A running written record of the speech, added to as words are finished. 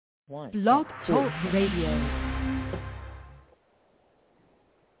Blog Talk Radio.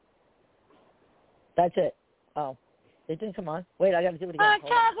 That's it. Oh, it didn't come on. Wait, I got to do it again.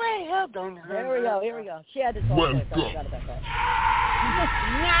 There we go. Here we go. She had to talk to us. I forgot about that.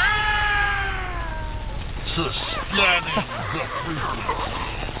 To scanning the frequency.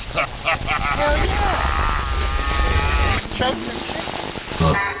 Hell yeah.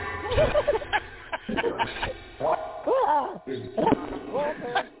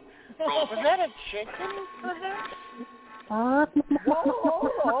 Was that a chicken for that? Whoa.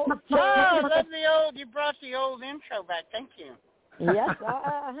 Oh, that's you brought the old intro back. Thank you. Yes,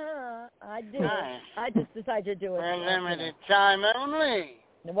 I did. Nice. I just decided to do it. For limited time only.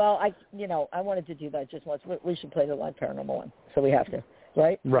 Well, I wanted to do that just once. We should play the live paranormal one, so we have to,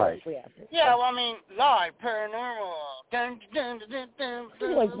 right? Right. We have to. Yeah, well, I mean, live paranormal. Dun, dun, dun, dun, dun,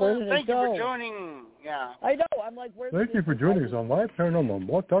 dun, Like, where did Thank it you go? for joining. Yeah. I know. I'm like, where? Thank you for joining us on Live Paranormal on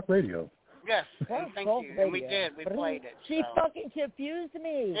Blog Talk Radio. Yes, and thank you. And we did. We played it. She fucking confused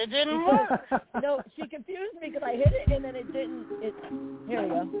me. It didn't work. No, she confused me because I hit it and then it didn't. Here we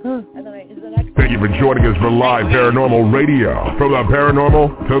go. And then the next. Thank you for joining us for Live Paranormal Radio. From the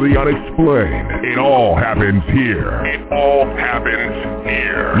paranormal to the unexplained, it all happens here. It all happens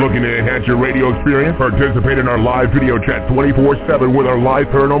here. Looking to enhance your radio experience? Participate in our live video chat 24/7 with our Live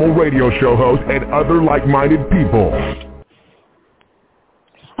Paranormal Radio show host and other like-minded people.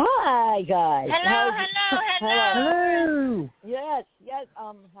 Hi, guys. Hello. Yes.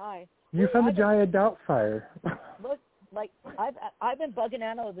 Hi. You found the giant Doubtfire. Look, like I've been bugging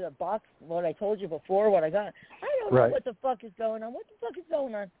out of the box. What I told you before, what I got. I don't know what the fuck is going on. What the fuck is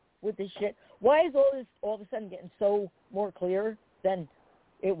going on with this shit? Why is all this all of a sudden getting so more clear than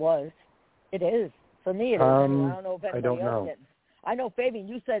it was? It is for me. It is. I don't know if anybody else did. I know, Fabian.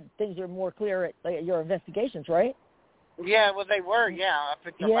 You said things are more clear at your investigations, right? Yeah, well, they were, up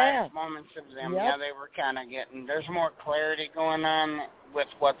at the last moments of them. Yep. Yeah, they were kind of getting, there's more clarity going on with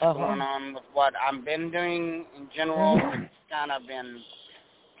what's going on with what I've been doing in general. It's kind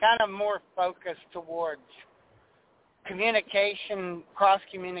of more focused towards communication,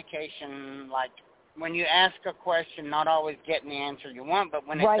 cross-communication, like when you ask a question, not always getting the answer you want, but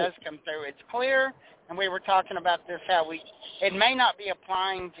when it does come through, it's clear. And we were talking about this, how it may not be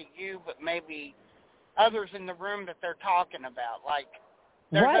applying to you, but maybe others in the room that they're talking about, like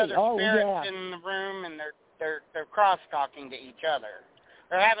there's other spirits in the room, and they're cross-talking to each other.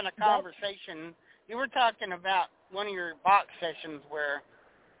 They're having a conversation. You were talking about one of your box sessions where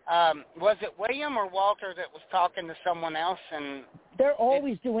was it William or Walter that was talking to someone else? And they're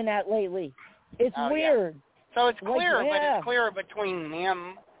always doing that lately. It's weird. Yeah. So it's clear, but it's clear between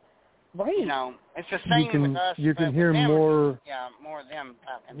them. Right. You know, it's the same with us. You can hear more. Yeah, more of them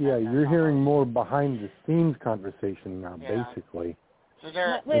talking. Yeah, you're hearing more behind the scenes conversation now, basically. So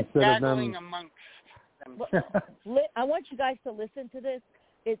they're dabbling amongst themselves. I want you guys to listen to this.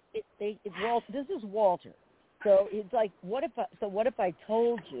 This is Walter. So it's like, what if I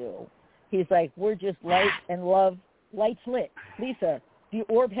told you? He's like, we're just light and love. Lights lit. Lisa, the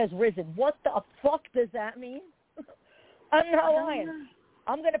orb has risen. What the fuck does that mean? I'm not lying.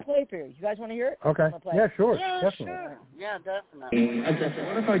 I'm going to play for you. You guys want to hear it? Okay. Yeah, sure. Yeah, definitely. Sure. Yeah, definitely.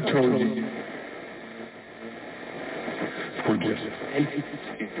 What if I told you?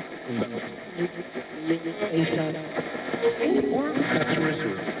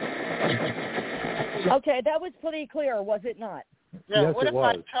 Okay, that was pretty clear, was it not? Yeah, yes, what if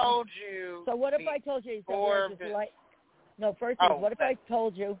was. I told you? So what if I told you? Orb what if I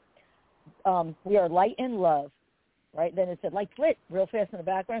told you we are light and love? Right? Then it said light lit real fast in the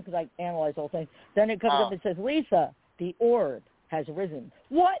background because I analyzed the whole thing. Then it comes up and says, Lisa, the orb has risen.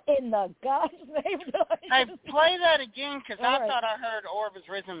 What in the gosh name did I Hey, play that again because I thought I heard orb has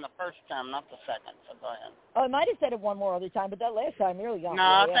risen the first time, not the second. So go ahead. Oh, I might have said it one more other time, but that last time really got me. No,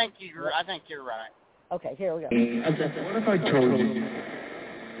 I think you're right. Okay, here we go. What if I told you?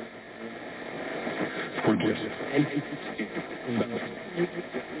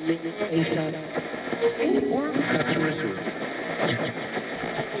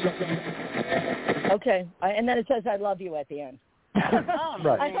 Okay, and then it says "I love you" at the end.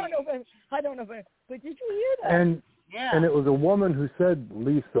 Right. I don't know, but did you hear that? And it was a woman who said,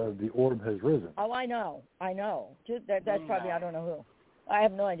 "Lisa, the orb has risen." Oh, I know. That's probably I don't know who. I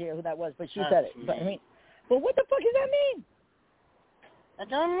have no idea who that was, but she said it. But but what the fuck does that mean? I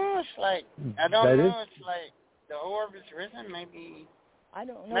don't know. It's like It's like the orb has risen. Maybe I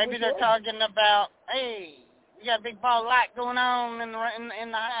don't know. Maybe they're talking about, hey, we got a big ball of light going on in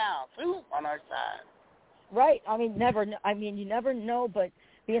the house. Ooh, on our side. Right. You never know. But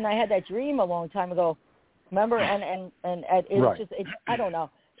being I had that dream a long time ago. Remember? And it's just I don't know.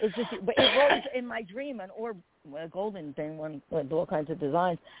 It's just, but it rose in my dream, a golden thing, one with all kinds of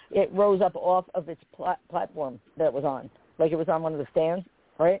designs. It rose up off of its platform that it was on, like it was on one of the stands,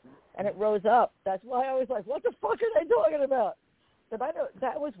 right? And it rose up. That's why I was like, what the fuck are they talking about? But I know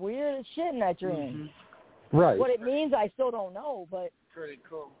that was weird as shit in that dream. Mm-hmm. Right. What it means, I still don't know, but pretty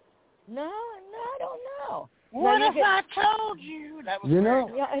cool. No, I don't know. What if I told you? That was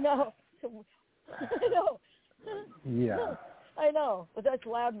Yeah, I know. I know. Yeah. I know, but that's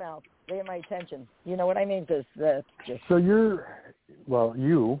loudmouth. They have my attention. You know what I mean? Because just. So you,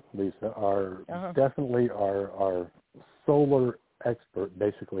 Lisa, are definitely our solar expert,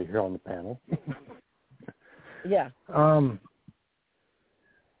 basically, here on the panel. Yeah.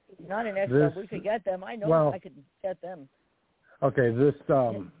 Not an expert. We could get them. I know I could get them. Okay, this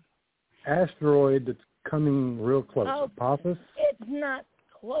asteroid that's coming real close, Apophis. It's not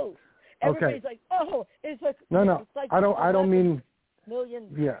close. Everybody's like, it's like no. It's like I don't mean million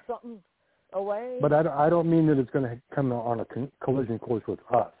something away. But I don't mean that it's going to come on a collision course with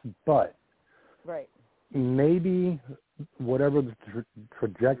us. But maybe whatever the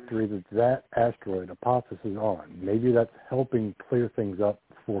trajectory that asteroid Apophis is on, maybe that's helping clear things up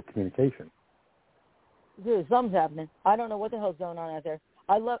for communication. Dude, something's happening. I don't know what the hell's going on out there.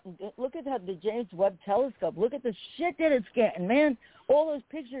 Look at the James Webb Telescope. Look at the shit that it's getting, man. All those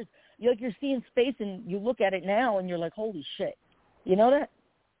pictures, you're saying space, and you look at it now, and you're like, holy shit. You know that?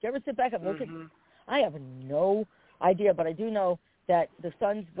 Do you ever sit back and look at? I have no idea, but I do know that the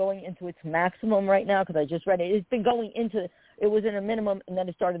sun's going into its maximum right now because I just read it. It's been going into. It was in a minimum, and then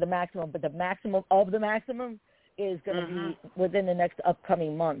it started the maximum. But the maximum of the maximum is going to be within the next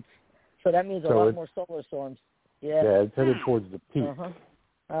upcoming months. So that means a lot more solar storms. Yeah. Yeah, it's headed towards the peak.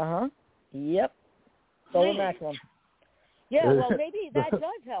 Yep. Solar maximum. Yeah, well, maybe that does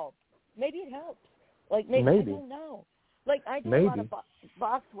help. Maybe it helps. Like, maybe. I don't know. Like, I do a lot of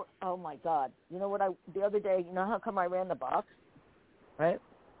box work. Oh, my God. You know what the other day, you know how come I ran the box? Right?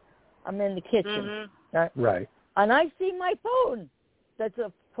 I'm in the kitchen. Right. And I see my phone that's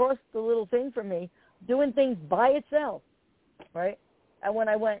across the little thing from me doing things by itself. Right? And when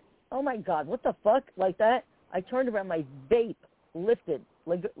I went, oh, my God, what the fuck? Like that, I turned around, my vape lifted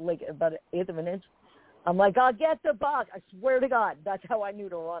like about an eighth of an inch. I'm like, I'll get the box. I swear to God, that's how I knew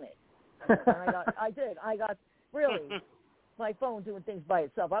to run it. And I got really my phone doing things by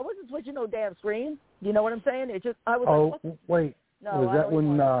itself. I wasn't switching no damn screen. You know what I'm saying? It just I was like, wait. No, was that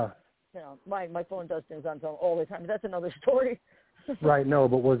when? My phone does things on its own all the time. That's another story. Right. No,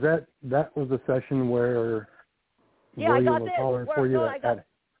 but was that was the session where? Yeah, William I got was this. calling for you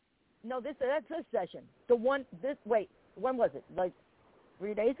that's this session. When was it? Like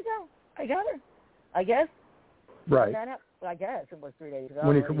 3 days ago? I got her. I guess. Right. I guess it was 3 days ago.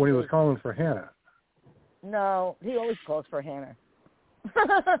 When he was calling for Hannah. No, he always calls for Hannah.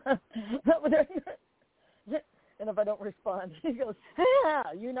 And if I don't respond, he goes,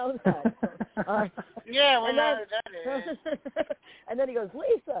 "Yeah, you know that." Yeah, we know who that is. And then he goes,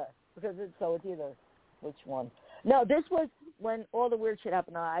 "Lisa," because it's either which one. No, this was when all the weird shit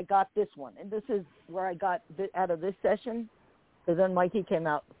happened. I got this one, and this is where I got out of this session. Because then Mikey came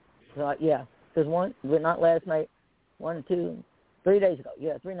out. So, yeah, there's one, but not last night. 1, 2, 3 days ago.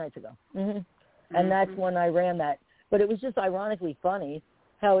 Yeah, 3 nights ago. And that's when I ran that. But it was just ironically funny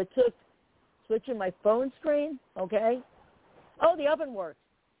how it took switching my phone screen, okay? Oh, the oven works.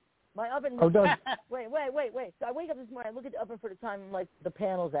 My oven works. Wait. So I wake up this morning, I look at the oven for the time, I'm like, the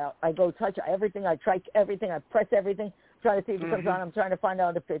panel's out. I go touch everything. I try everything. I press everything, try to see if it comes on. I'm trying to find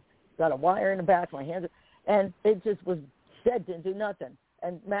out if it's got a wire in the back. My hands and it just was dead, didn't do nothing.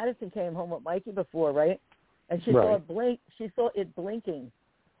 And Madison came home with Mikey before, right? And she saw it blink. She saw it blinking.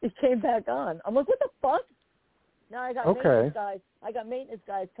 It came back on. I'm like, what the fuck? Now I got maintenance guys. I got maintenance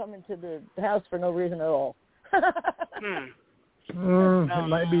guys coming to the house for no reason at all. It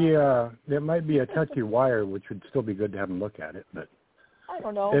might be a touchy wire, which would still be good to have them look at it. But I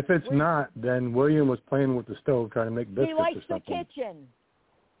don't know. If it's not, then William was playing with the stove trying to make biscuits or something. He likes the kitchen.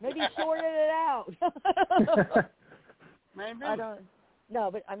 Maybe he sorted it out. Maybe. I don't. No,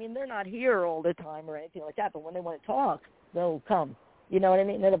 but I mean, they're not here all the time or anything like that. But when they want to talk, they'll come. You know what I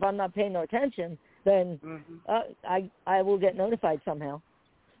mean? And if I'm not paying no attention, then I will get notified somehow.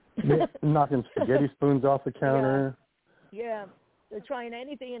 Knocking spaghetti spoons off the counter. Yeah, they're trying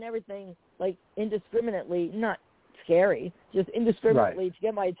anything and everything, like indiscriminately, not scary, just indiscriminately to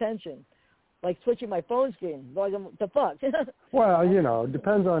get my attention. Like switching my phone screen. Like, the fuck? Well, you know,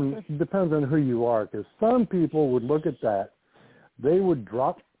 depends on who you are, because some people would look at that, they would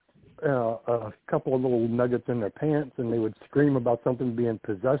drop a couple of little nuggets in their pants, and they would scream about something being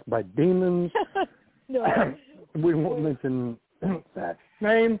possessed by demons. No. We won't mention that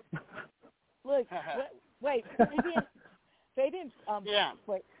Name. Look, wait, Fabian, yeah.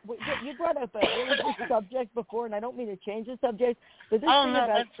 Wait, you brought up a really good subject before, and I don't mean to change the subject, but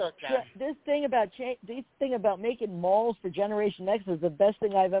this thing about making malls for Generation X is the best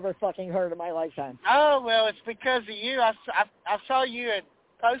thing I've ever fucking heard in my lifetime. Oh, well, it's because of you. I saw you had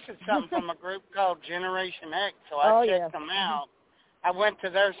posted something from a group called Generation X, so I checked them out. I went to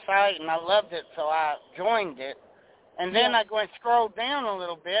their site, and I loved it, so I joined it. And then I scrolled down a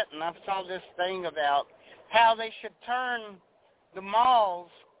little bit, and I saw this thing about how they should turn the malls,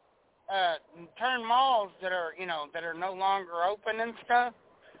 that are, that are no longer open and stuff,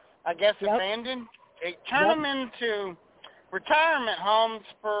 I guess abandoned. They turn them into retirement homes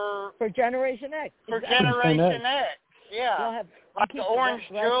for Generation X. For Generation X, yeah. Like the Orange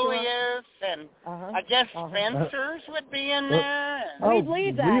Julius, and I guess Spencer's would be in there. We'd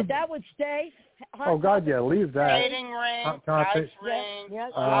leave that. That would stay. God, yeah, leave that. Skating rink, ice rink,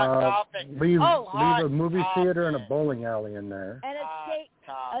 hot topic. Leave a movie theater and a topic. Bowling alley in there. And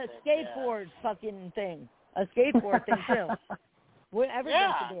a skateboard fucking thing. A skateboard thing, too.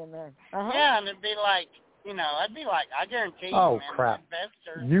 Everything should be in there. Yeah, and it'd be like, I'd be like, I guarantee you, man, crap.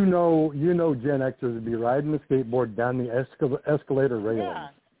 Investors. You know Gen Xers would be riding the skateboard down the escalator railings. Yeah.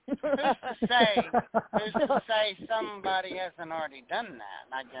 Who's to say somebody hasn't already done that?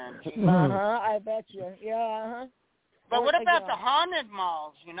 I guarantee you. I bet you. Yeah, But what about the haunted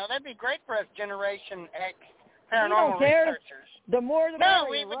malls? That'd be great for us Generation X paranormal researchers. The more the better. No,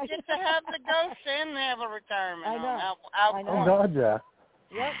 better, we would right? get to have the ghosts and have a retirement I know. home. Oh, God, yeah.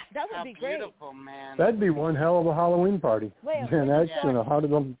 Yep, that would be great. Beautiful, man. That'd be one hell of a Halloween party. Gen X and a hundred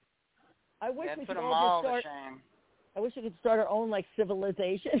of them. I wish we could all start. shame. I wish we could start our own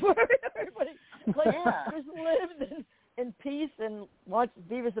civilization where everybody just lived in peace and watched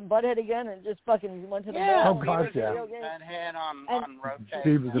Beavis and Butthead again and just fucking went to the mall. Oh, God, yeah. Butthead on rotation.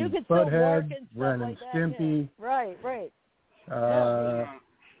 Beavis and Butthead, Ren and Stimpy. Yeah. Right.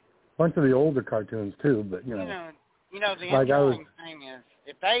 Bunch of the older cartoons too, but the interesting thing is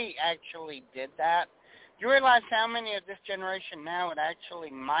if they actually did that, do you realize how many of this generation now would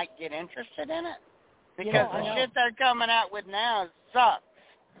actually might get interested in it? Because the shit they're coming out with now sucks.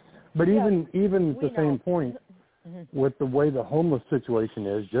 But even at the same point, with the way the homeless situation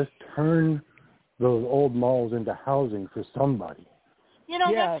is, just turn those old malls into housing for somebody.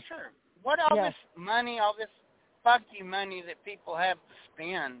 That's true. What all this money, all this fuck you money that people have to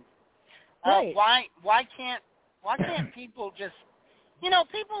spend? Why can't people just,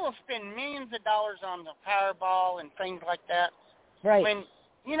 people will spend millions of dollars on the Powerball and things like that. Right. When,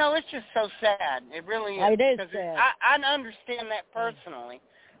 it's just so sad. It really is. It is sad. I understand that personally.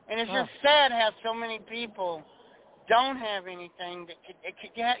 And it's just sad how so many people don't have anything that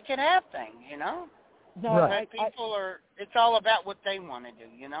could have things, No, right. It's all about what they want to do,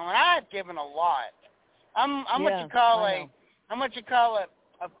 and I've given a lot. I'm what you call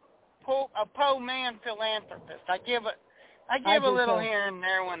a poor man philanthropist. I give a little here and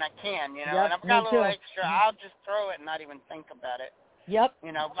there when I can, and I've got a little extra. I'll just throw it and not even think about it. Yep.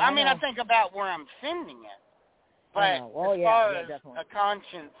 I think about where I'm sending it. But as far as a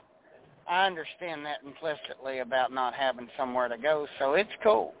conscience, I understand that implicitly about not having somewhere to go, so it's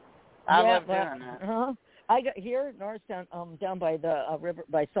cool. I love doing that. I got here in Norristown, down by the river,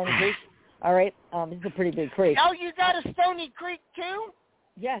 by Stony Creek. All right, it's a pretty big creek. Oh, you got a Stony Creek too?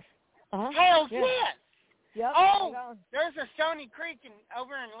 Yes. Hell yes. Yep. Oh, there's a Stony Creek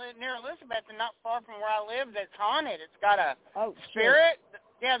over near Elizabeth, and not far from where I live, that's haunted. It's got a spirit. Shit.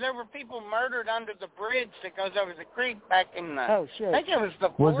 Yeah, there were people murdered under the bridge that goes over the creek back in the. Oh shit! I think it was the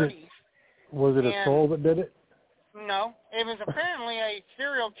 40s. Was it a soul that did it? No, it was apparently a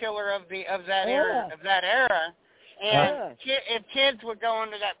serial killer of that era. And if kids would go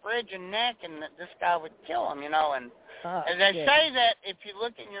under that bridge and neck, and this guy would kill them, And they say that if you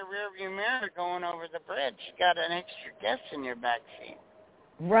look in your rearview mirror going over the bridge, you got an extra guest in your back seat.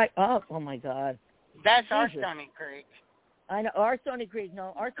 Right. Oh my God. That's our Stony Creek. I know our Stony Creek.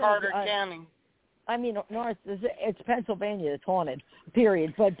 No, our Carter County. I mean, North. It's Pennsylvania. It's haunted.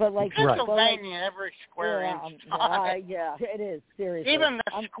 Period. But like Pennsylvania, every square inch is haunted. Yeah, it is seriously. Even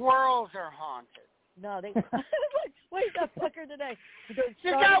the squirrels are haunted. No, they. Where's that fucker today?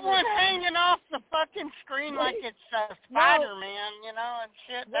 You got one hanging off the fucking screen like it's Spider-Man, and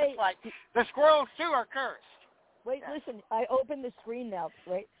shit. That's like the squirrels too are cursed. Wait, listen. I open the screen now,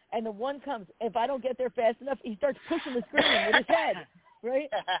 right? And the one comes. If I don't get there fast enough, he starts pushing the screen with his head, right?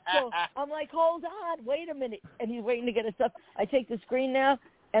 So I'm like, hold on, wait a minute, and he's waiting to get his stuff. I take the screen now,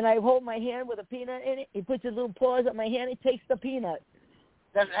 and I hold my hand with a peanut in it. He puts his little paws on my hand. He takes the peanut.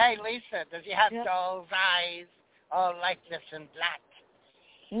 Hey, Lisa, does he have those eyes all lifeless and black?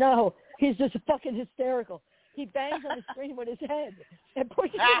 No, he's just fucking hysterical. He bangs on the screen with his head and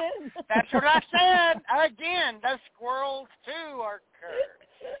pushes it in. That's what I said. Again, the squirrels, too, are cursed.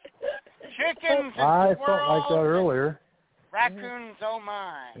 Chickens and I squirrels. felt like that earlier. Raccoons, oh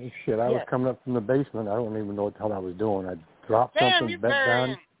my. Shit, I was coming up from the basement. I don't even know what the hell I was doing. I dropped something, bent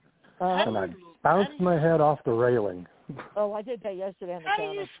down, and I bounced my head off the railing. Oh, I did that yesterday on the How do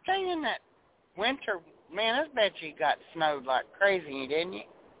you stay in that winter? Man, I bet you got snowed like crazy, didn't you?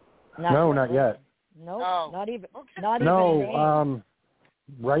 Not yet. Nope, not even. Okay. Not even.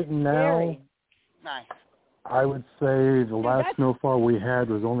 Right now, Very nice. I would say the last snowfall we had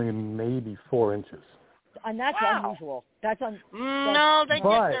was only maybe 4 inches. And that's unusual. That's no, they get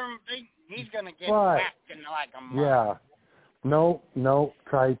their. He's gonna get whacked in like a month. Yeah. No.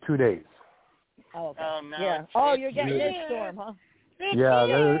 Try 2 days. Oh, okay. Oh no. Yeah. Oh, you're getting this storm, huh?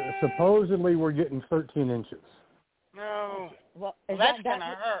 Yeah. Supposedly we're getting 13 inches. No. Well, that's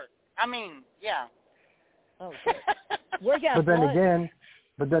gonna hurt. I mean, yeah. Oh, shit. We're getting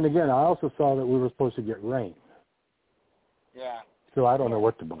But then again, I also saw that we were supposed to get rain. Yeah. So I don't know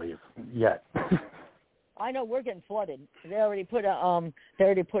what to believe yet. I know we're getting flooded. They already put a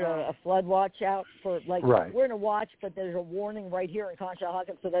flood watch out for we're in a watch, but there's a warning right here in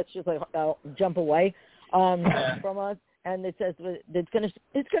Conshohocken, so that's just like jump away from us. And it says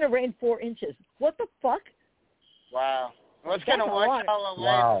it's gonna rain 4 inches. What the fuck? Wow. Well, it's gonna wash all away.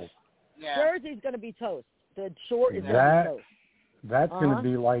 Wow. Yeah. Jersey's gonna be toast. The shore is gonna be toast. That's going to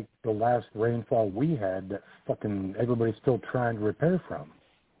be like the last rainfall we had that fucking everybody's still trying to repair from.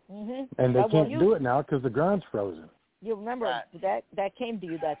 Mm-hmm. And they can't do it now because the ground's frozen. You remember that came to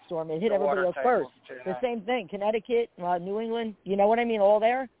you, that storm. It hit everybody else first. The same thing. Connecticut, New England, you know what I mean? All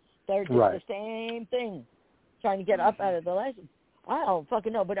there. They're doing the same thing, trying to get up out of the last. I don't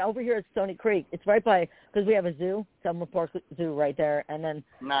fucking know. But over here at Stony Creek, it's right by, because we have a zoo, Selma Park Zoo right there. And then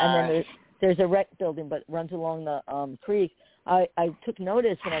there's a rec building, but runs along the creek. I took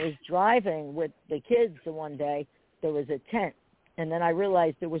notice when I was driving with the kids the one day, there was a tent. And then I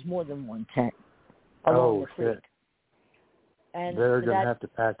realized there was more than one tent along the creek. Shit. And they're going to have to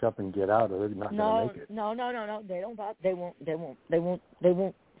pack up and get out, or they're not going to make it. No. They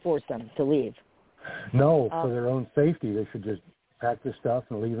won't force them to leave. No, for their own safety, they should just pack their stuff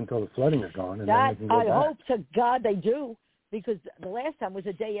and leave until the flooding is gone, and then they can go back. I hope to God they do, because the last time was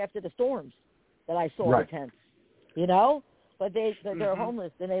the day after the storms that I saw the tents. You know, but they're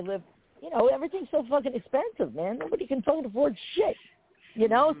homeless and they live. You know, everything's so fucking expensive, man. Nobody can afford shit. You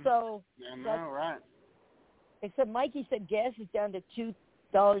know, so. Yeah, no, right. Except Mikey said gas is down to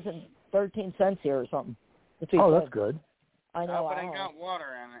 $2.13 here or something. That's good. I know. But it got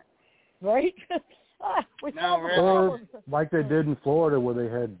water in it. Right? Or like they did in Florida, where they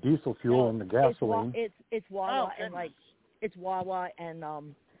had diesel fuel in the gasoline. It's Wawa it's Wawa and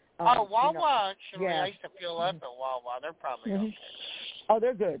Wawa. Actually, I used to fuel up at Wawa. They're probably okay. Oh,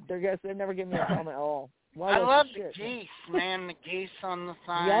 they're good. They've never given me a problem at all. I love the geese, man. The geese on the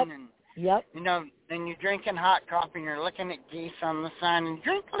sign, and you know, then you're drinking hot coffee and you're looking at geese on the sign, and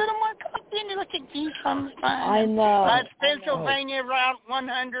drink a little more coffee and you look at geese on the sign. I know. That's Pennsylvania Route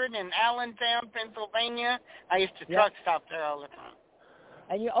 100 in Allentown, Pennsylvania. I used to truck stop there all the time.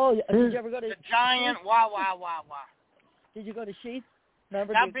 And did you ever go to the giant Wawa? Did you go to Sheath?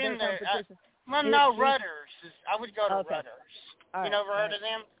 Remember I've been there. Rudders. I would go to Rudders. You never heard of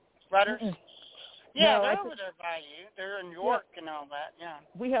them? Rudders? Mm-mm. Yeah, they're over there by you. They're in York and all that, yeah.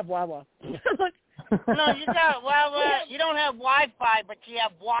 We have Wawa. No, you got Wawa. You don't have Wi-Fi, but you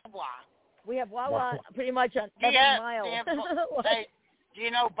have Wawa. We have Wawa pretty much on every mile. Do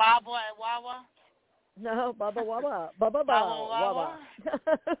you know Baba at Wawa? No, Baba Wawa. Baba Wawa.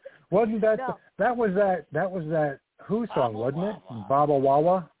 Wasn't that that was that Who song, wasn't it? Baba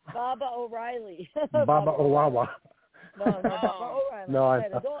Wawa? Baba O'Reilly. Baba O'Wawa. No, Baba O'Reilly. No,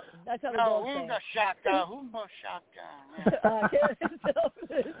 that's how the dog saying.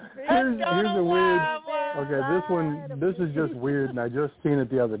 Here's a weird. Okay, this is just weird, and I just seen it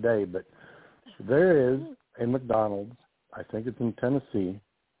the other day. But there is a McDonald's, I think it's in Tennessee,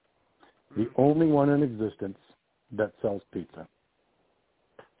 the only one in existence that sells pizza.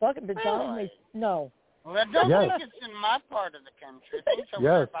 Fucking McDonald's? Really? No. Well, I don't think it's in my part of the country. I think it's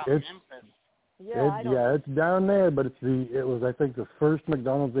over about Memphis. It's down there, but it was I think the first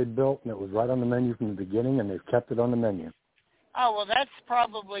McDonald's they built, and it was right on the menu from the beginning, and they've kept it on the menu. Oh well, that's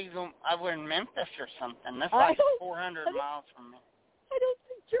probably we're in Memphis or something. That's like 400 miles from me. I don't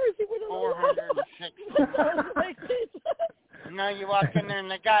think Jersey would 406. No, you walk in there and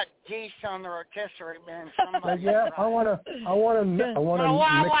they got geese on the rotisserie bench. I want to mix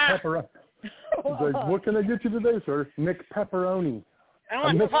pepperoni. Like, what can I get you today, sir? Mix pepperoni. And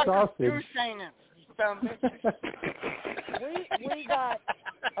what the fuck are you saying it? We got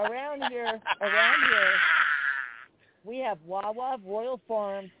around here, we have Wawa, Royal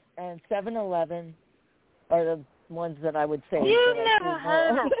Farms, and 7-Eleven are the ones that I would say. You never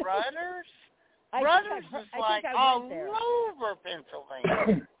heard of Rudders? Rudders is like all over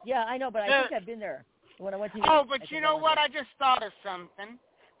Pennsylvania. Yeah, I know, but I think I've been there when I went to. Oh, but you know what? I just thought of something.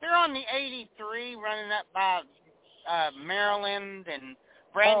 They're on the 83 running up by Maryland and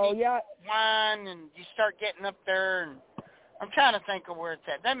Brandy Wine, and you start getting up there, and I'm trying to think of where it's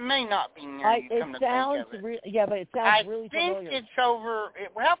at. That may not be near you. Come to think of it. But it sounds really familiar. I think it's over.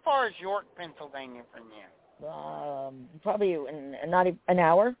 How far is York, Pennsylvania from you? Probably not an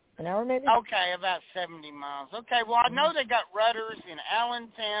hour. An hour maybe? Okay, about 70 miles. Okay, well, I know they got Rudders in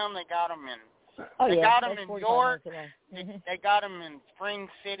Allentown. They got them in got them in York. They got them in Spring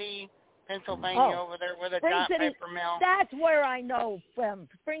City, Pennsylvania, over there with a giant paper mill. That's where I know from.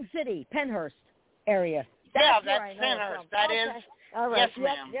 Spring City, Penhurst area. That's Penhurst. That is. All right. Yes,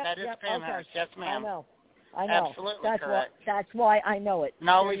 ma'am. That is Penhurst. Yes, ma'am. I know. Absolutely correct. That's why I know it. And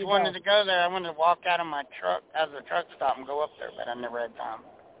I always wanted to go there. I wanted to walk out of my truck, out of the truck stop, and go up there, but I never had time.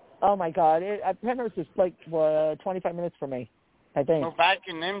 Oh my God! Penhurst is like 25 minutes from me, I think. Well, back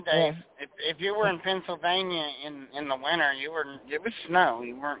in them days, if you were in Pennsylvania in the winter, it was snow.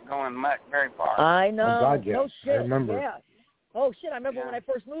 You weren't going very far. I know. Oh God, yeah. No shit. I remember. Yeah. Oh shit! I remember when I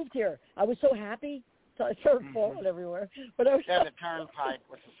first moved here. I was so happy. So I started falling everywhere. But I was the turnpike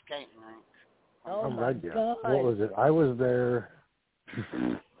with the skating rink. Oh my God! What was it? I was there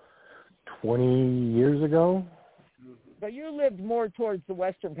 20 years ago. But you lived more towards the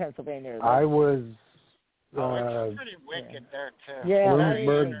western Pennsylvania. I was. It's pretty wicked there too. Yeah,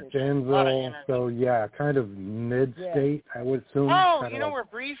 Bloomsburg, Janesville. So yeah, kind of mid-state, I would assume. Oh, you know where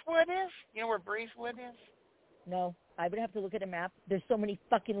Breezewood is? You know where Breezewood is? No, I would have to look at a map. There's so many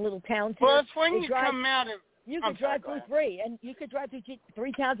fucking little towns here. Well, it's when you come out of. You could drive through three, and you could drive through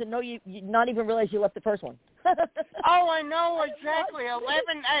three towns and you not even realize you left the first one. Oh, I know exactly.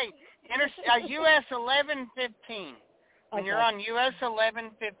 11A, US 1115. When you're on US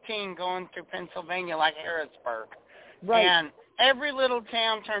 1115 going through Pennsylvania, like Harrisburg, right? And every little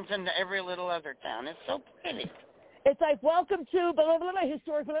town turns into every little other town. It's so pretty. It's like welcome to blah blah blah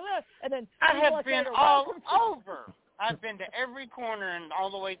historic blah blah, and then I have been all over. I've been to every corner and all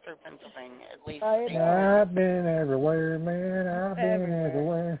the way through Pennsylvania, at least. I've been everywhere, man. I've been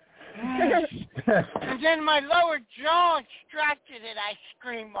everywhere. And then my lower jaw extracted and I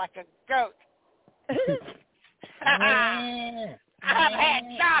screamed like a goat. I've had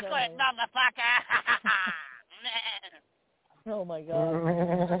chocolate, motherfucker. Oh, my God.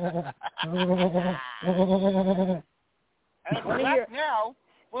 Now,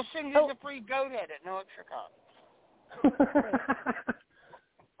 we'll send you the free goat head at no extra cost.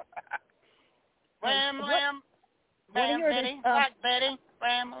 Ram, lamb, Bam, Betty, Black Betty,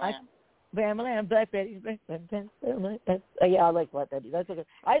 Ram, lamb. Bam, lamb, Black Betty, yeah, I like Black Betty. That's okay.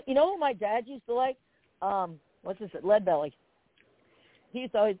 You know who my dad used to like? What's this? Lead Belly. He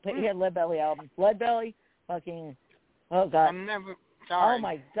used to always he had Lead Belly albums. Lead Belly, fucking, oh God. I'm never, sorry. Oh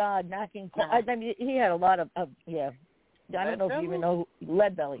my God, knocking. I mean, he had a lot of yeah. I don't know if you even know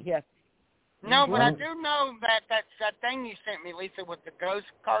Lead Belly. Yeah. No, but I do know that thing you sent me, Lisa, with the ghost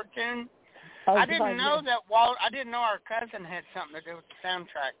cartoon. I didn't know that I didn't know our cousin had something to do with the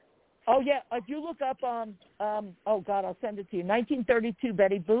soundtrack. Oh yeah, if you look up oh God, I'll send it to you. 1932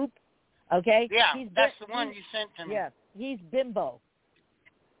 Betty Boop. Okay. Yeah, that's the one you sent to me. Yeah, he's Bimbo.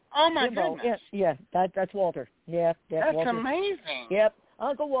 Oh my Bimbo. goodness. Yeah, that's Walter. Yeah, that's Walter. Amazing. Yep,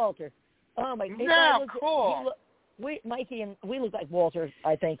 Uncle Walter. Oh my. Yeah, cool. Mikey and we look like Walter,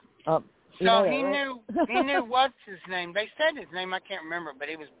 I think. So he knew what's his name. They said his name, I can't remember, but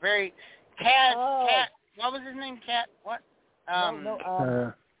he was very Cat. What was his name? Cat. What?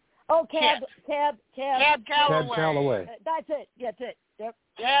 Cab Calloway. That's it. That's it. Yep.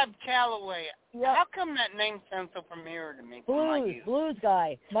 Cab Calloway. Yep. How come that name sounds so familiar to me? Blues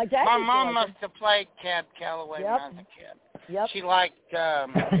guy. My dad. My mom must have played Cab Calloway when I was a kid. Yep. She liked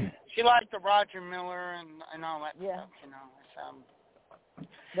the Roger Miller and all that stuff. You know.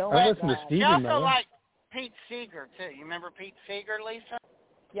 I listened to Stevie Miller. She also liked Pete Seeger too. You remember Pete Seeger, Lisa?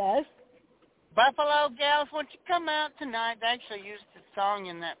 Yes. Buffalo Gals, won't you come out tonight? They actually used the song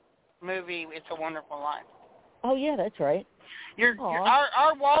in that movie, It's a Wonderful Life. Oh, yeah, that's right.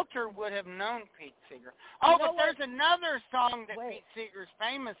 Our Walter would have known Pete Seeger. Oh, but there's another song that Pete Seeger's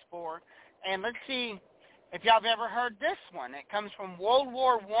famous for, and let's see if y'all have ever heard this one. It comes from World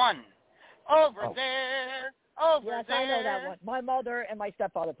War I. Over there. Yes, I know that one. My mother and my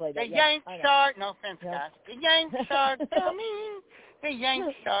stepfather played that. The Yanks are, no offense, guys. The Yanks are coming Hey,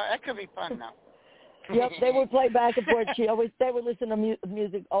 Yank Star. That could be fun, though. Yep, they would play back and forth. They would listen to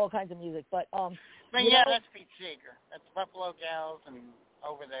music, all kinds of music. But yeah, that's Pete Seeger. That's Buffalo Gals and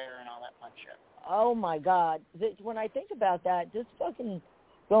Over There and all that fun shit. Oh my God! When I think about that, just fucking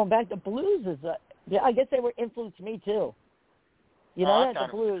going back to blues is, I guess they were influenced me too. You know, I thought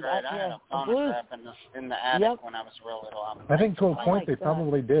the blues. It was great. I had a phonograph in the attic when I was real little. I think to a point they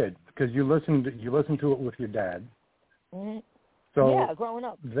probably did because you listened to it with your dad. Mm-hmm. So yeah, growing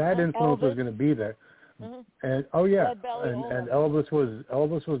up, that influence Elvis was going to be there. Mm-hmm. And and Elvis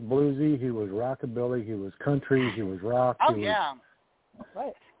was bluesy. He was rockabilly. He was country. He was rock.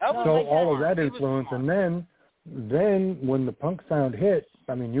 Right. So all of that influence, and then when the punk sound hit,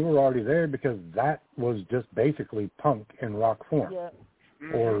 I mean, you were already there because that was just basically punk in rock form,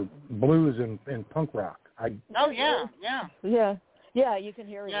 or blues and punk rock. Yeah, you can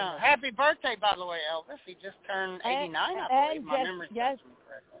hear it. Yeah. Happy birthday, by the way, Elvis. He just turned 89, I believe. My memory serves me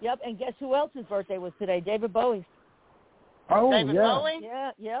correctly. Yep, and guess who else's birthday was today? David Bowie. Oh, David Bowie?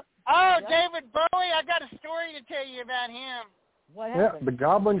 Yeah, yep. Oh, yep. David Bowie. I got a story to tell you about him. What happened? Yeah, the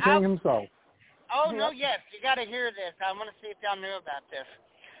Goblin King himself. Oh, no, yes. You got to hear this. I want to see if y'all knew about this.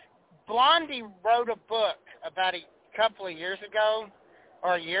 Blondie wrote a book about a couple of years ago,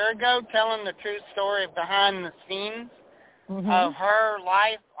 or a year ago, telling the true story of behind the scenes of her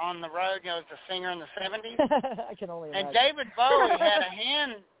life on the road, as a singer in the 70s. I can only imagine. And David Bowie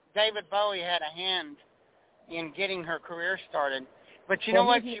had a hand in getting her career started. But you know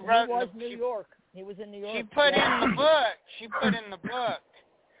what she wrote? New York. He was in New York. She put in the book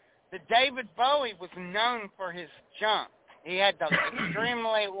that David Bowie was known for his jump. He had the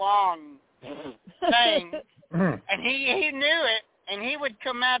extremely long thing, and he knew it. And he would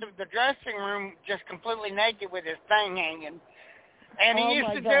come out of the dressing room just completely naked with his thing hanging. And he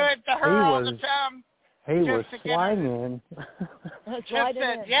used to do it to her all the time. He was slanging.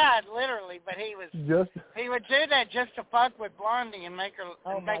 Yeah, literally. But he would do that just to fuck with Blondie and make her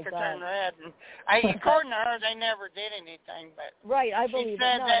turn red. And according to her, they never did anything. But I believe she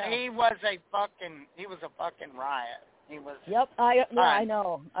said he was a fucking riot. He was. Yep, I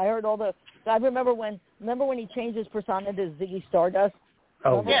know. I heard all the. I remember when he changed his persona to Ziggy Stardust.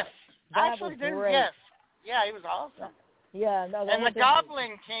 Oh yes, that actually, was great. Yes, yeah, he was awesome. Yeah, no. And the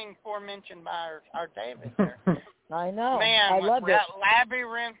Goblin King, forementioned by our David there. I know. Man, I love it.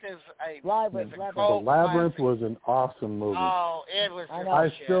 Labyrinth is a Labyrinth. The Labyrinth was an awesome movie. Oh, it was.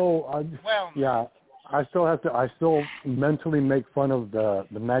 I still mentally make fun of the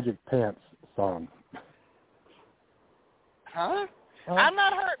Magic Pants song. Huh? I'm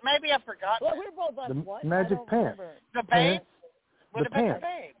not hurt. Maybe I forgot. Well, we're both like, the what? Magic Pants. Remember. The Babe? The Pants.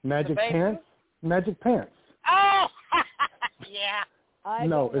 Magic Pants. Magic Pants. Oh! Yeah.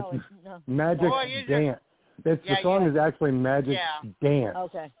 No, it's Magic Dance. The song is actually Magic Dance.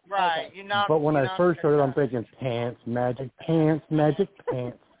 Okay. Right. Okay. But when I first heard it, I'm thinking pants, Magic Pants, Magic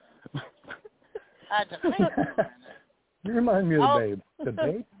Pants. I just think you remind me of the Babe. The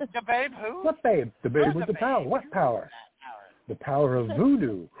Babe? The Babe who? What Babe? The Babe with the power. What power? The power of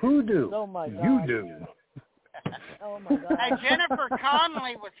voodoo. Hoodoo. Oh, my God. You do. Oh, my God. Hey, Jennifer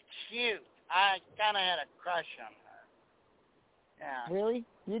Connelly was cute. I kind of had a crush on her. Yeah. Really?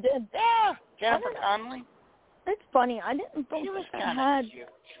 You did? Yeah. Jennifer Connelly. It's funny. I don't think I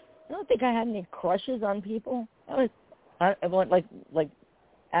think I had any crushes on people. I like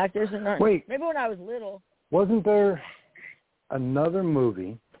actors and not. Wait. Maybe when I was little. Wasn't there another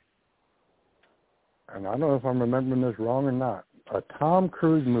movie, and I don't know if I'm remembering this wrong or not, a Tom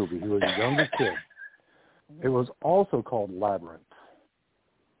Cruise movie? He was a younger kid. It was also called Labyrinth.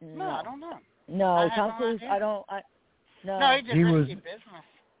 No, I don't know. No, Tom Cruise. No. No, he did risky business.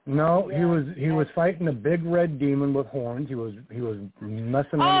 No, he was fighting a big red demon with horns. He was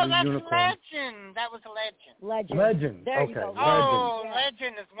messing with a unicorn. Legend. That was a Legend. Legend. There okay. you go. Oh, Yeah.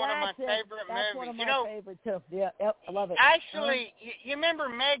 Legend is one of my favorite That's movies. One of my favorite too. Yeah, yep, I love it. Actually, you remember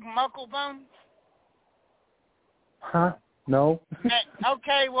Meg Mucklebone? Huh? No.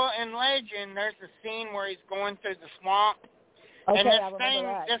 Okay, well, in Legend, there's a scene where he's going through the swamp, Okay, and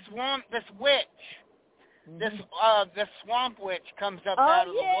this witch. This swamp witch comes up out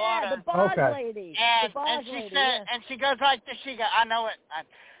of the water. The bog lady. And she said, and she goes like this. She goes, I know it.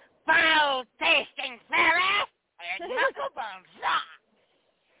 Foul tasting fairy, and knucklebones raw.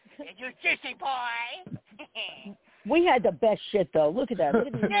 You juicy boy. We had the best shit though. Look at that. Look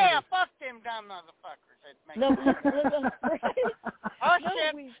at fuck them dumb motherfuckers.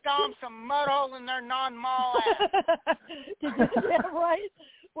 We stomp some mud hole in their non-mall ass. Did you do that right?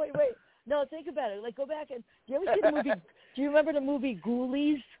 Wait. No, think about it. Like, go back and do you ever see the movie? Do you remember the movie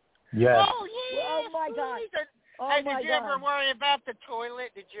Ghoulies? Yes. Oh yeah. Oh my God. Oh, hey, my did you God. ever worry about the toilet?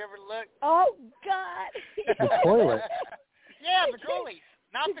 Did you ever look? Oh, God. The toilet? Yeah, the ghoulies.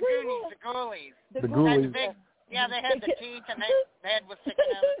 Not the Goonies, the ghoulies. The ghoulies. They had the teeth and their head was sticking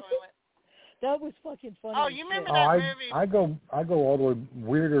out of the toilet. That was fucking funny. Oh, you remember that movie? I go all the way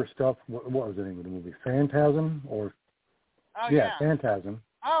weirder stuff. What was the name of the movie? Phantasm? Phantasm.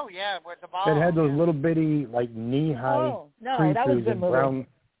 Oh, yeah, with the ball. That had those little bitty, like, knee-high creatures that was a good movie. brown.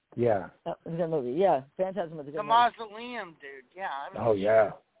 Yeah. That was a good movie, yeah. Phantasm was a good The movie. Mausoleum, dude, yeah. Oh,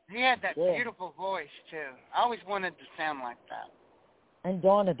 yeah. He had that beautiful voice, too. I always wanted to sound like that. And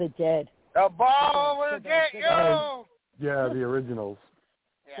Dawn of the Dead. The ball will get you! Yeah, the originals.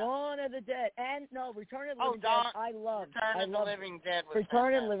 Yeah. Dawn of the Dead. And, Return of the Living Dead, I loved. Return of the Living Dead was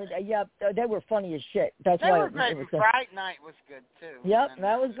Return of the Living Dead, yeah, they were funny as shit. That's they why were great. Fright Night was good, too. Yep,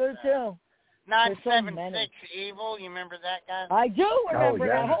 that was good, too. 976 Evil, you remember that guy? I do remember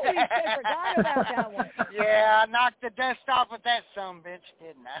that. Holy shit, forgot about that one. Yeah, I knocked the dust off with that bitch,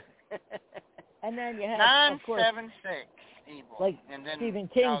 didn't I? And then you had 976 Evil. Like and then, Stephen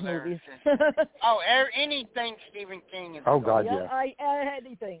King's movies. Anything Stephen King is. Oh, God, yeah.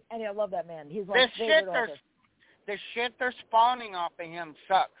 Anything. And I love that man. He's my favorite author. The shit they're spawning off of him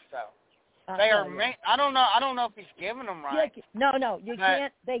sucks, though. They are. I don't know if he's giving them right. Yeah, no, you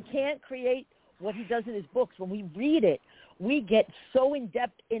can't. They can't create what he does in his books. When we read it, we get so in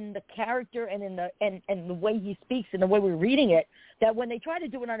depth in the character and in the way he speaks and the way we're reading it that when they try to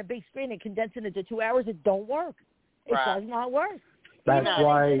do it on a big screen and condense it into 2 hours, it don't work. It does not work. That's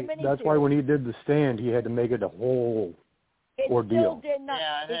why when he did The Stand, he had to make it a whole ordeal. Still did not.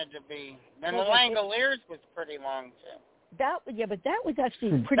 Yeah, it had to be. And the Langoliers was pretty long too. But that was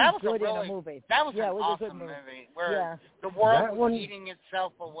actually pretty good in a movie. That was an awesome movie where the world was eating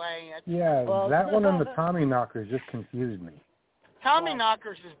itself away. That one and the Tommy Knockers just confused me. Tommy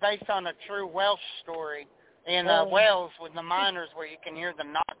Knockers is based on a true Welsh story in Wales with the miners where you can hear the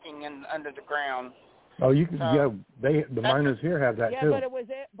knocking under the ground. Oh, you can. The miners here have that too. Yeah, but it was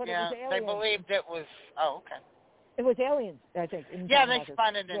aliens. They believed it was. Oh, okay. It was aliens, I think. They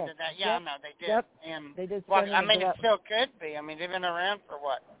spun it into that. Yeah, yep. I know they did. Yep. And they did. it still could be. I mean, they've been around for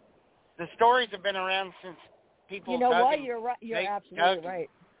what? The stories have been around since people. You know what? You're right. You're absolutely right.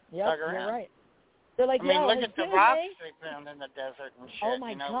 Yep, you're right. They're like, look at the rocks they found in the desert and shit. Oh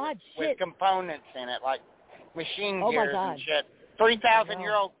my God, with components in it, like machine gears and shit.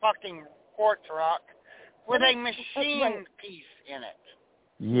 3,000-year-old fucking quartz rock with a machine piece in it.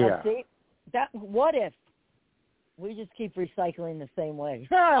 Yeah. See, what if we just keep recycling the same way?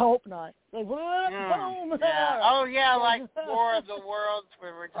 I hope not. Like, boom. Yeah. Oh, yeah, like War of the Worlds.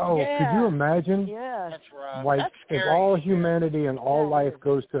 Where we're just, could you imagine? Yeah. That's rough. Like, that's if all humanity and all life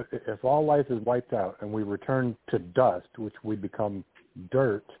if all life is wiped out and we return to dust, which we become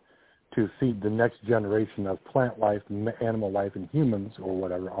dirt to feed the next generation of plant life, animal life, and humans or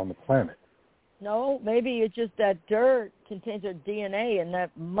whatever on the planet. No, maybe it's just that dirt contains our DNA and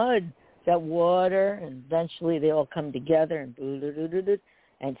that mud, that water, and eventually they all come together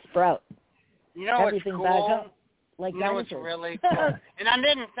and sprout. You know what's everything cool? Back up, like you know what's really cool? And I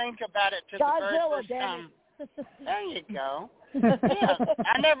didn't think about it till the very first time. There you go. Yeah,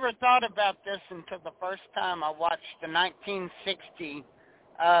 I never thought about this until the first time I watched the 1960,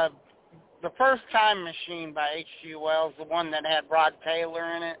 the First Time Machine by H.G. Wells, the one that had Rod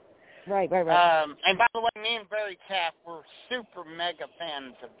Taylor in it. Right. And by the way, me and Barry Taff were super mega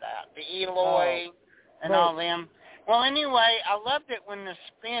fans of that. The Eloy and all them. Well, anyway, I loved it when they're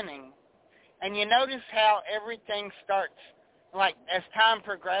spinning. And you notice how everything starts, like, as time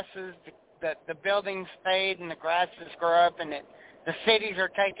progresses, the buildings fade and the grasses grow up and the cities are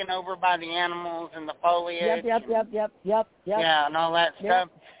taken over by the animals and the foliage. Yep. Yeah, and all that stuff.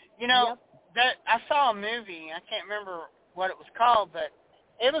 You know, that I saw a movie, I can't remember what it was called, but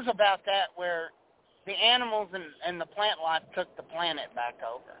it was about that where the animals and the plant life took the planet back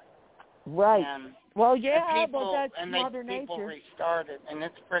over. Right. And but that's Mother Nature. People Nature. restarted, and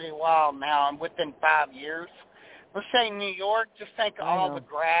it's pretty wild now. And within 5 years, let's say New York, just think of all the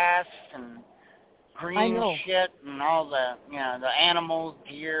grass and green shit and all the the animals,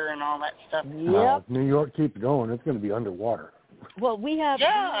 deer, and all that stuff. If New York keeps going, it's going to be underwater. Well, we have.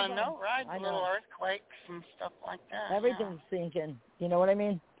 I know, right? Little earthquakes and stuff like that. Everything's sinking. You know what I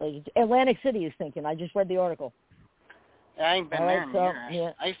mean? Like Atlantic City is sinking. I just read the article. I ain't been there in years.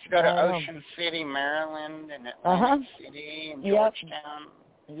 Yeah. I used to go to Ocean City, Maryland, and Atlantic City, and Georgetown.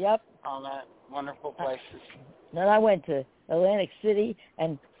 Yep. All that wonderful places. Then I went to Atlantic City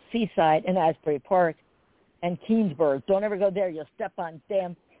and Seaside and Asbury Park and Keensburg. Don't ever go there. You'll step on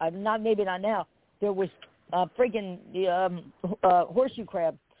maybe not now. There was friggin' horseshoe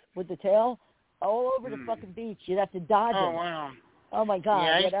crab with the tail. all over the fucking beach. You'd have to dodge them. Oh, wow. Oh, my God.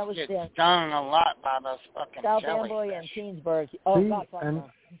 Yeah, that was get stung a lot by those fucking South jellyfish. Amboy and Keensburg. Oh, See, God, fuck and no.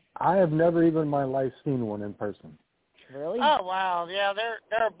 I have never even in my life seen one in person. Really? Oh, wow. Yeah,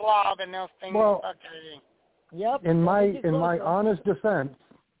 they're a blob, and they'll sting the fuck out of you. Yep. In my honest defense,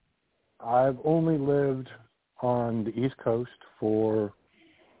 I've only lived on the East Coast for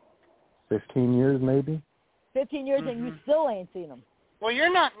 15 years, maybe. 15 years, and you still ain't seen them. Well,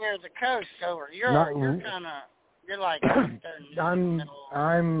 you're not near the coast, so you're kind of, you're like right there in the middle.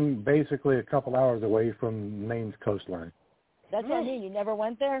 I'm basically a couple hours away from Maine's coastline. That's what I mean. You never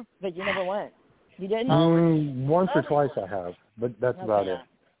went there, but you never went. You didn't? Once or twice I have, but that's about it.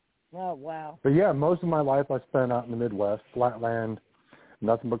 Oh, wow. But yeah, most of my life I spent out in the Midwest, flatland,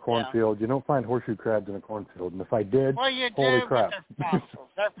 nothing but cornfield. You don't find horseshoe crabs in a cornfield, and if I did, well, you holy do, crap. but they're fossils.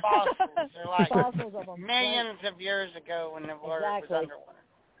 They're fossils. They're like fossils of them. millions of years ago when the water was underwater.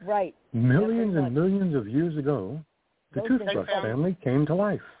 Right. Millions and millions of years ago, the toothbrush family came to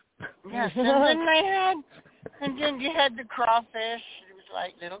life. Yes, and then they had, and then you had the crawfish. It was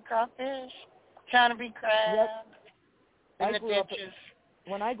like little crawfish, trying to be crabs in the ditches.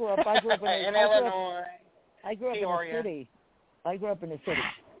 When I grew up, I grew up in Illinois. I grew up in a city. I grew up in a city.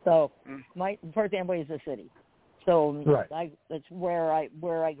 So my Perth Amboy is a city. So that's where I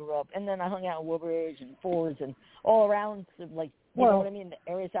grew up. And then I hung out in Woodbridge and Fords and all around, like, you know what I mean,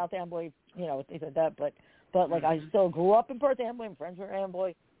 the area of South Amboy, you know, things like that. But like, I still grew up in Perth Amboy and friends were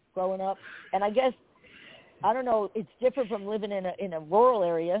Amboy growing up. And I guess, I don't know, it's different from living in a rural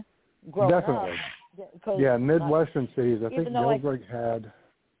area growing up. Yeah, Midwestern cities. I think Millburg had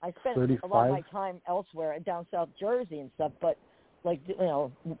I spent 35. a lot of my time elsewhere, down South Jersey and stuff, but, like, you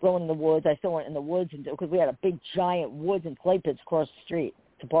know, going in the woods, I still went in the woods because we had a big, giant woods and clay pits across the street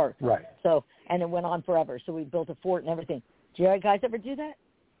to park. Right. So, and it went on forever. So we built a fort and everything. Did you guys ever do that?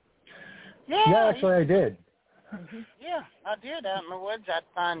 Yeah, actually I did. Yeah, I did. Out in the woods, I'd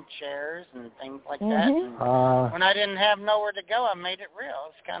find chairs and things like that. And when I didn't have nowhere to go, I made it real.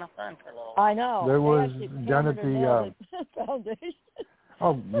 It was kind of fun for a little while. I know. There was down at the foundation.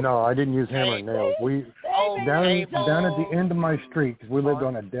 Oh no, I didn't use hammer and nails. We down at the end of my street because we lived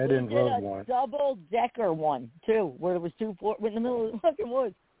on a dead end road once. Double decker one too, where it was 2 floors in the middle of the fucking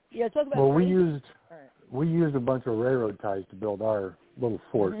woods. Yeah, talk about. Well, we used a bunch of railroad ties to build our little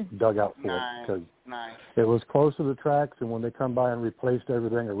fort, dugout fort, because it was close to the tracks, and when they come by and replaced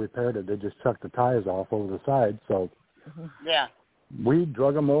everything or repaired it, they just chucked the ties off over the side. So we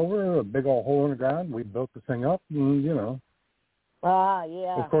drug them over, a big old hole in the ground. We built the thing up, and you know.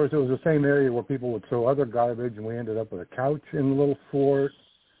 Of course, it was the same area where people would throw other garbage, and we ended up with a couch in the little fort.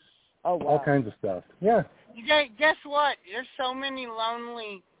 Oh, wow. All kinds of stuff. Yeah. Guess what? There's so many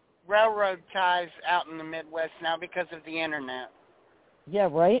lonely railroad ties out in the Midwest now because of the internet. Yeah,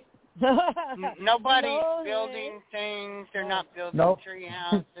 right? Nobody's building things. They're not building tree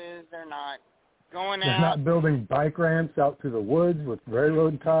houses. They're not going out. They're not building bike ramps out to the woods with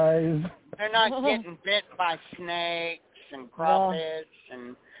railroad ties. They're not getting bit by snakes and crawfish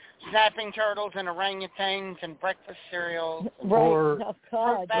and snapping turtles and orangutans and breakfast cereals. Or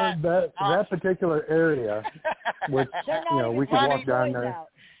that particular area, which we could walk down there.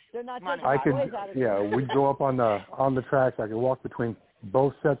 They're not we'd go up on the tracks. I could walk between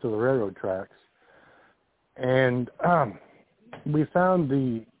both sets of the railroad tracks, and we found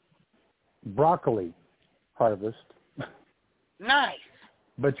the broccoli harvest. Nice.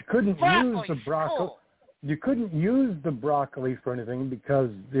 But you couldn't use the broccoli. Cool. You couldn't use the broccoli for anything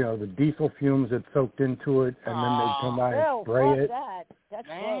because the diesel fumes had soaked into it, and then they'd come by and spray it. That's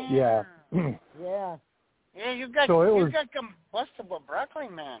gross. Yeah. Yeah, you got combustible broccoli,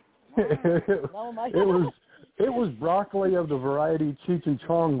 man. It was broccoli of the variety Cheech and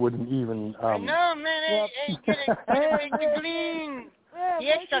Chong wouldn't even. No, man, get it clean. The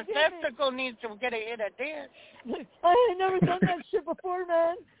extraceptical needs to get a hit of this. I ain't never done that shit before,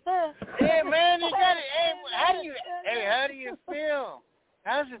 man. Yeah, man, you got it. How do you feel?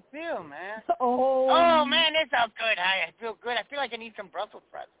 How does it feel, man? Oh, man, it's all good. I feel good. I feel like I need some Brussels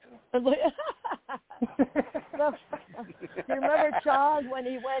sprouts, too. You remember Chong when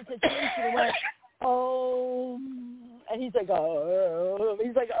he went to teach and he went, oh, and he's like, oh,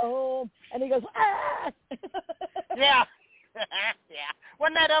 and he goes, ah. Yeah. Yeah.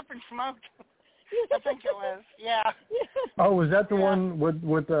 Wasn't that Up in Smoke? I think it was. Yeah. Oh, was that the one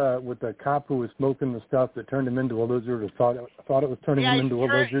with the cop who was smoking the stuff that turned him into a lizard, or thought it was turning him into a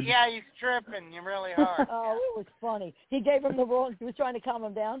lizard? Yeah, he's tripping really hard. It was funny. He gave him the wrong. He was trying to calm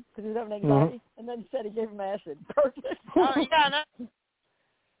him down because he was having anxiety, and then he said he gave him acid. Perfect. Oh, yeah.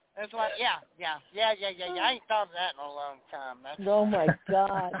 It's like, yeah. I ain't thought of that in a long time. Oh my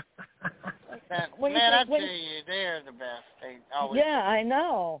God. Man, I tell you, they're the best. They always. Yeah, I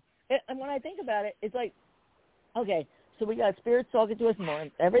know. And when I think about it, it's like, okay, so we got spirits talking to us more.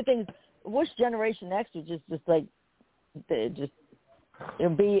 Everything's. Wish Generation Next was just like, just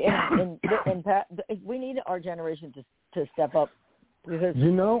it'll be in we need our generation to step up because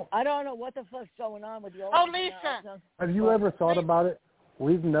I don't know what the fuck's going on with the old. Oh, Lisa, have you ever thought about it?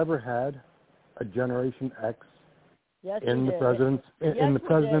 We've never had a Generation X in the president's in the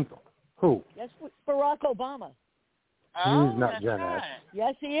president's who? Yes, Barack Obama. Oh, he's not Gen X.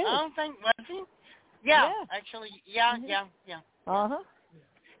 Yes, he is. I don't think was he? Yeah, actually, yeah.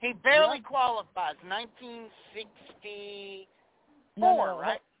 He barely qualifies. 1964,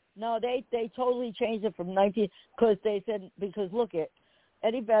 right? No, they totally changed it from 19 because they said look at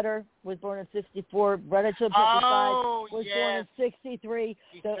Eddie Vedder was born in 64, Bretta Chip 55 was born in 63.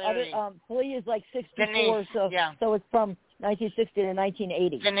 The other Flea is like 64, Denise, so it's from 1960 to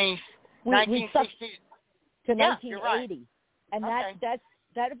 1980. Denise, we 1960 to 1980, right. and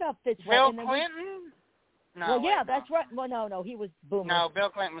that about fits Bill right. Clinton. No, well, yeah, that's right. Well, no, he was boomer. No, Bill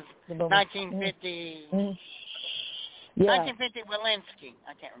Clinton was 1950. Mm-hmm. 1950 Walensky.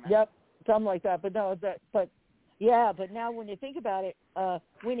 I can't remember. Yep, something like that. But no, but now when you think about it,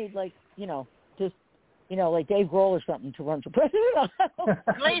 we need like like Dave Grohl or something to run for president.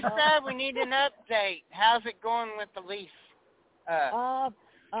 Lisa, we need an update. How's it going with the lease? So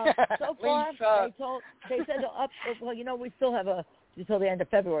far, they said well, we still have until the end of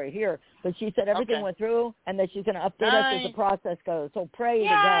February here, but she said everything went through and that she's going to update us as the process goes. So pray to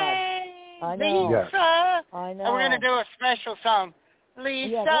God. I know. Lisa. I know. And we're going to do a special song.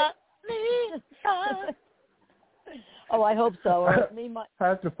 Lisa, Lisa. Oh, I hope so. I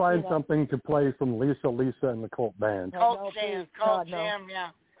have to find something to play from Lisa and the Cult Band. Cult Jam,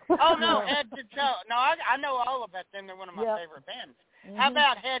 yeah. Oh, no, Head to Toe. No, I know all about them. They're one of my favorite bands. Mm-hmm. How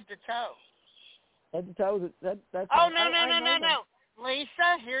about Head to Toe? Head to Toe, that's... Oh, no.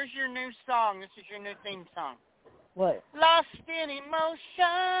 Lisa, here's your new song. This is your new theme song. What? Lost in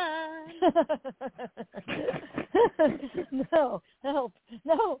Emotion. No, help.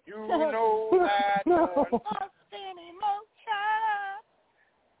 No. You know that. Lost in Emotion.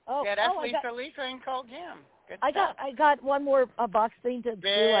 Oh, yeah, that's Lisa and Cold Jam. Good stuff. I got one more box thing to do,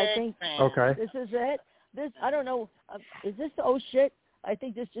 I think. Fan. Okay. This is it. I don't know. Is this oh shit? I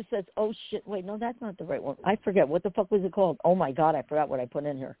think this just says oh shit. Wait, no, that's not the right one. I forget. What the fuck was it called? Oh my God, I forgot what I put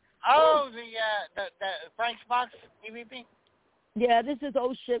in here. Oh, the Frank's Box EVP? Yeah, this is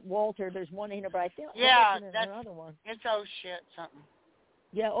oh shit Walter. There's one in here, but I think that's another one. It's oh shit something.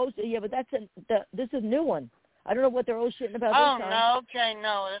 Yeah, but that's this is a new one. I don't know what they're oh shitting about Oh, this time. no, okay,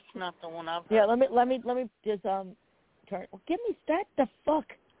 no, that's not the one I've heard. Yeah, let me just turn. Well, give me that the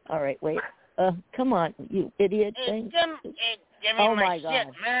fuck. All right, wait. Come on, you idiot thing. Give me my shit,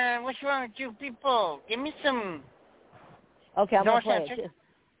 man. What's wrong with you people? Give me some. Okay, I'm gonna play it.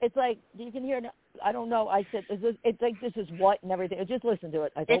 It's like you can hear. I don't know. I said it's like this is what and everything. Just listen to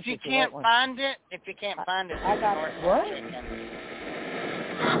it. If you can't find it, I got it. What?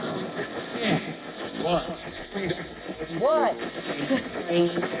 What?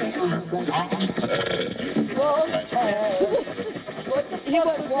 He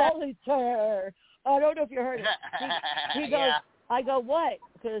went Walter. I don't know if you heard it. He goes. I go what?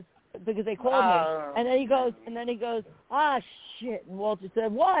 Because they called me, and then he goes, ah shit, and Walter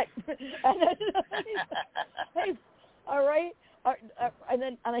said what? And then hey, all right, and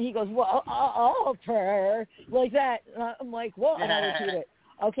then he goes, well, Walter, like that. And I'm like, what? And I repeat it.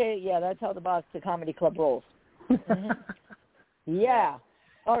 Okay, yeah, that's how the comedy club rolls. Mm-hmm. Yeah.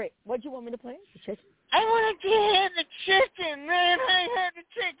 All right, what do you want me to play? The chicken? I want to hear the chicken, man. I had the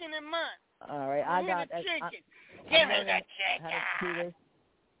chicken in mind. All right, I got the chicken. Give me the chicken.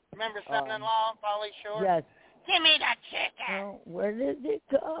 Remember Son-in-Law, Pauly Shore? Yes. Give me the chicken. Oh, where did it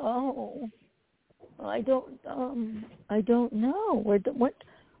go? I don't know. What?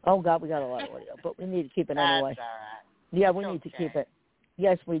 Oh God, we got a lot of audio, but we need to keep it anyway. That's all right. Yeah, we need to keep it.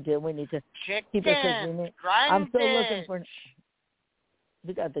 Yes, we do. We need to keep it because we need. I'm still looking for.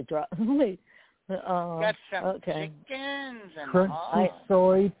 We got the drop. Wait. Got some chickens and crunchy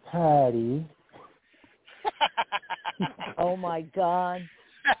soy patty. Oh my God.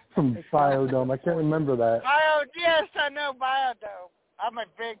 From Biodome. I can't remember that. Yes, I know Biodome. I'm a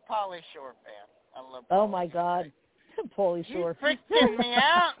big Pauly Shore fan. I love Pauly. Oh my God. Pauly Shore. You're freaking me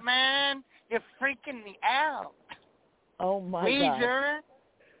out, man. You're freaking me out. Oh my Weezer.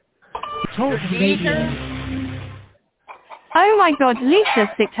 God. Weezer. Oh my God,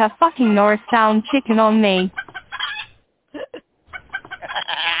 Lisa sicked her fucking Norristown chicken on me.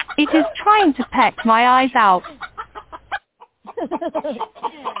 It is trying to peck my eyes out.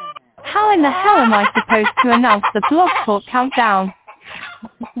 How in the hell am I supposed to announce the Blog Talk countdown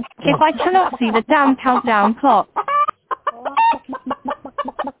if I cannot see the damn countdown clock?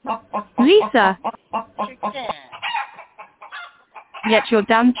 Lisa, Chicken. get your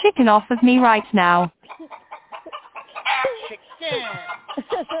damn chicken off of me right now. Chicken.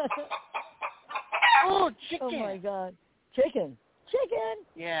 Oh, chicken. Oh my God. Chicken.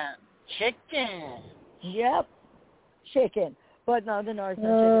 Yeah, chicken. Yep. Chicken. But no, the North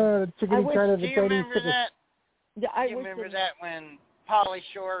chicken. Chicken kind of Do the you remember that? Yeah, Do you remember that when Pauly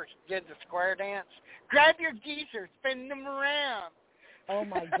Shore did the square dance? Grab your geezer, spin them around. Oh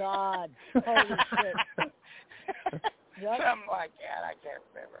my God. Holy shit. Yep. Something like that. I can't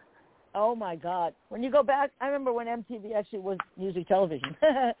remember. Oh my God. When you go back, I remember when MTV actually was music television.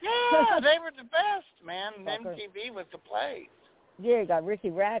 Yeah, they were the best, man. MTV was the place. Yeah, you got Ricky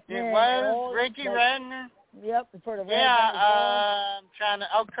Ratner. It was Ricky Ratner. Yep, for the I'm trying to.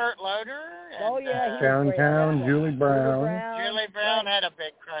 Oh, Kurt Loder. And, oh yeah, Downtown. Julie Brown. Julie Brown had a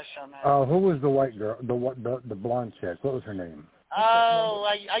big crush on her. Who was the white girl? The blonde chick. What was her name? Oh,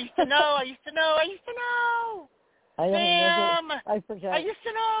 I used to know. I don't remember. I forgot. I used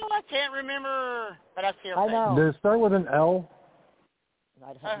to know. I can't remember, but I feel. I know. Did it start with an L?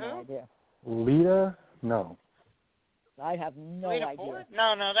 I have no idea. Lita? No. I have no Lita idea. Ford?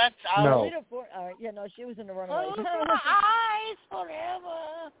 No, that's no. Lita Ford. Yeah, no, she was in the Runaways. Close my eyes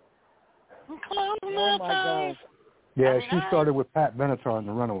forever. Close Oh my eyes. God. Yeah, she started with Pat Benatar in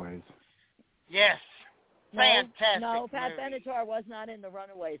the Runaways. Yes. Fantastic. No, Pat movie. Benatar was not in the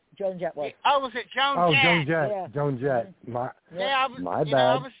Runaways. Joan Jett was. Oh, was it Joan Jett? Joan Jett. Yeah. Joan Jett. Yeah, I was, My bad.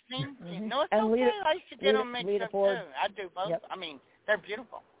 I was thinking. No, it's And okay. Lita, I used to get them mixed Lita up Ford. too. I do both. Yep. I mean, they're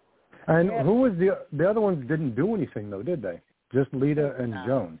beautiful. And who was the other ones? Didn't do anything though, did they? Just Lita and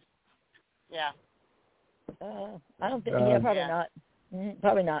Joan. Yeah. I don't think. Yeah, probably not.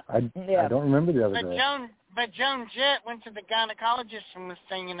 Probably not. I don't remember the other But girl. Joan Jett went to the gynecologist and was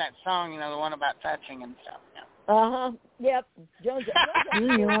singing that song, the one about touching and stuff. Yeah. Uh-huh. Yep. Joan Jett. Do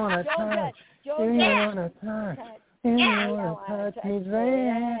you want to touch? Do you want to touch? Do you want to touch me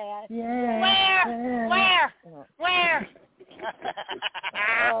there? Yeah. Where?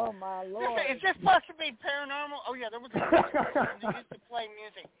 Oh, my Lord. Is this supposed to be paranormal? Oh, yeah, there was a person that used to play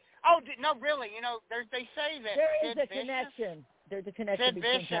music. Oh, no, really, they say that there is Sid a connection. There's a connection Sid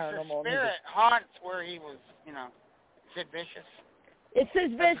between Vicious, paranormal the spirit music. haunts where he was, Sid Vicious. It's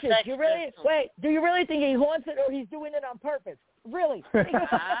Sid Vicious. You really wait? Do you really think he haunts it, or he's doing it on purpose? Really? He's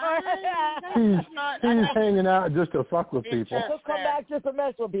hanging out just to fuck with people. He'll come back just to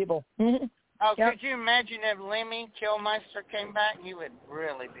mess with people. Oh, yep. Could you imagine if Lemmy Kilmister came back? He would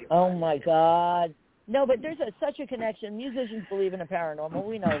really be. Oh my God! No, but there's such a connection. Musicians believe in the paranormal.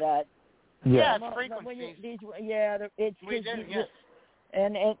 We know that. Yeah, it's frequencies. It's we do. Yes.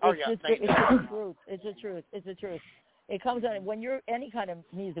 And it's the truth. It's the truth. It's the truth. It comes on when you're any kind of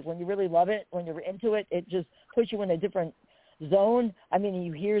music. When you really love it, when you're into it, it just puts you in a different zone. I mean,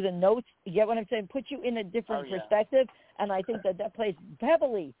 you hear the notes. You get what I'm saying? Puts you in a different perspective. And I think that plays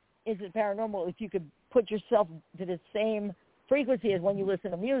heavily into paranormal. If you could put yourself to the same frequency as when you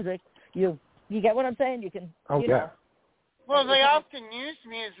listen to music, you get what I'm saying? You can. Oh, you know. Well, they often use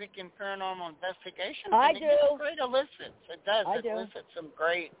music in paranormal investigations. I and do. It gets great elicits. It does. It elicits some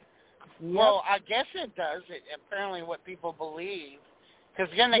great. Yep. Well, I guess it does. Apparently, what people believe.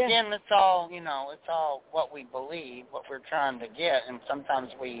 Because then again, it's all it's all what we believe, what we're trying to get, and sometimes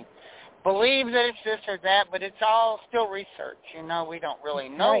we believe that it's this or that, but it's all still research. We don't really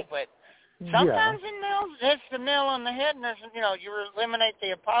know, but sometimes it hits the nail on the head, and there's, you eliminate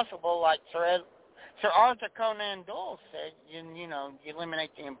the impossible, like Sir Arthur Conan Doyle said. You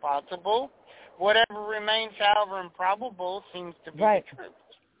eliminate the impossible. Whatever remains, however improbable, seems to be the truth.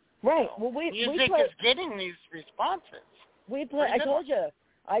 Right. So well, music is getting these responses. We play. I told you.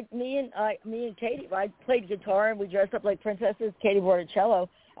 Me and Katie. I played guitar and we dressed up like princesses. Katie brought a cello,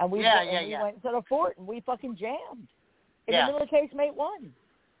 and we went to the fort and we fucking jammed in the middle of Casemate 1.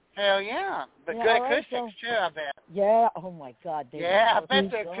 Hell yeah! But good acoustics too, I bet. Yeah. Oh my God. I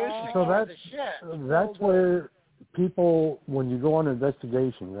bet the acoustics are the shit. That's where people, when you go on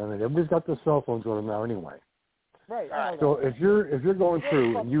investigation, I mean, everybody's got their cell phones on them now anyway. Right. So if you're going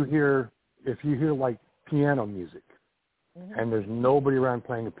through and you hear like piano music, and there's nobody around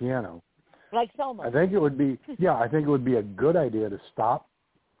playing the piano, like Selma, I think it would be a good idea to stop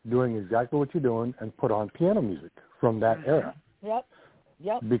doing exactly what you're doing and put on piano music from that era. Yep.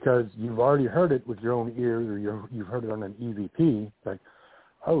 Because you've already heard it with your own ears, or you've heard it on an EVP. Like,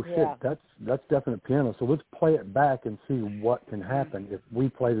 oh shit, that's definite piano. So let's play it back and see what can happen if we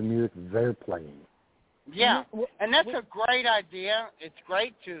play the music they're playing. Yeah, and that's a great idea. It's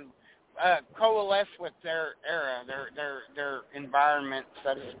great to coalesce with their era, their environment,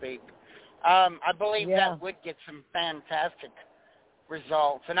 so to speak. I believe that would get some fantastic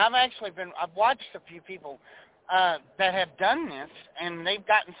results. And I've watched a few people that have done this, and they've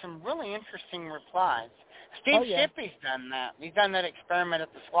gotten some really interesting replies. Steve Shippey's done that. He's done that experiment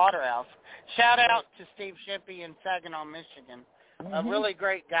at the slaughterhouse. Shout out to Steve Shippey in Saginaw, Michigan. A really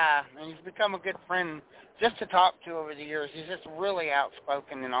great guy, and he's become a good friend just to talk to over the years. He's just really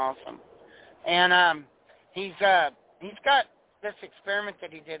outspoken and awesome. And he's got this experiment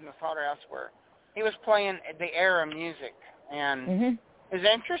that he did in the slaughterhouse where he was playing the era music, and it was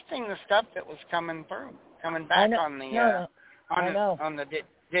interesting the stuff that was coming back on the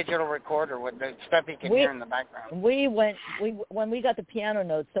digital recorder with the stuff you could hear in the background. When we got the piano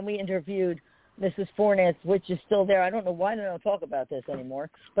notes, then we interviewed Mrs. Fornance, which is still there. I don't know why they don't talk about this anymore.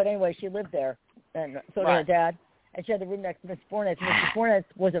 But anyway, she lived there, and so did her dad. And she had the room next to Mrs. Fornance. Mrs. Fornance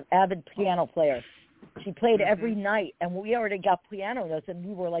was an avid piano player. She played every night, and we already got piano notes, and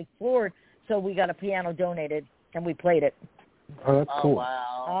we were like floored. So we got a piano donated, and we played it. Oh, that's cool.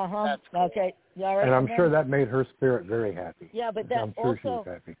 Wow. That's cool. Okay. And I'm sure that made her spirit very happy. Yeah, but that I'm sure also, she was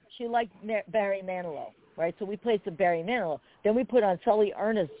happy. She liked Barry Manilow, right? So we played some Barry Manilow. Then we put on Sully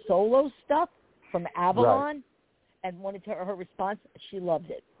Erna's solo stuff from Avalon, and wanted to her response. She loved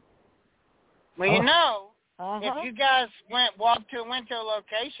it. Well, you know, if you guys went to a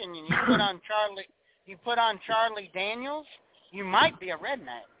location and you put on Charlie Daniels, you might be a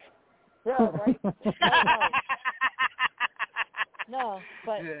redneck. Yeah, right. No,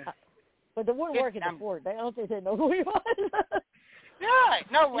 but they wouldn't work at the fort. I don't think they know who he was. Yeah,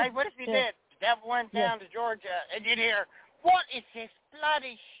 no way. What if you did? That went down to Georgia and you'd hear, "What is this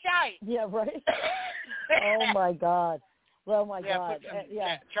bloody shite?" Yeah, right. Oh my God. Oh my God.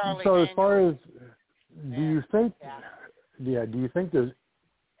 Charlie so Daniels. As far as, do you think there's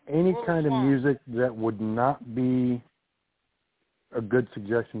any kind of music that would not be a good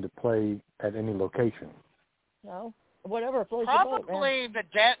suggestion to play at any location? No. Whatever floats your boat, Probably the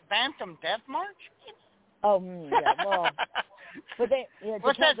Bantam Death March. Oh, yeah, well, but they. Yeah,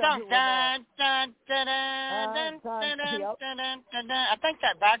 what's that song? Dun, dun, dun, dun, dun, dun, dun, dun, dun, dun. I think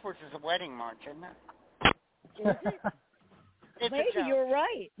that backwards is a wedding march, isn't it? Is it? Maybe you're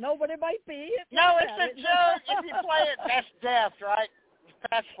right. No, but it might be. No, it's a joke. If you play it, that's death, right?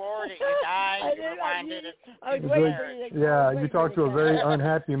 Fast forward it, you die, you rewind it. You talk to a very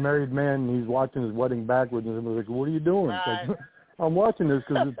unhappy married man, and he's watching his wedding backwards, and he's like, "What are you doing?" Right. Like, I'm watching this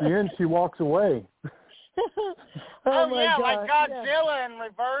because at the end she walks away. God. Like Godzilla in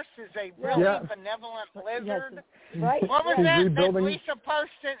reverse is a really benevolent lizard. Yes. Right. What was that Lisa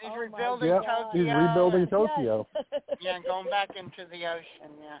posted? He's rebuilding Tokyo. He's rebuilding Tokyo. Yeah, and going back into the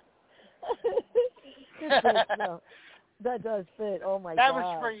ocean, That does fit. Oh my God. That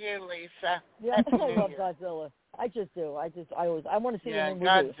was for you, Lisa. Yeah, I love Godzilla. I just do. I want to see the new movie.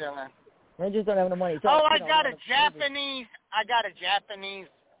 Godzilla. I just don't have enough money. So, I got a Japanese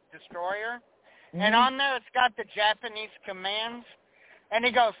destroyer, and on there it's got the Japanese commands, and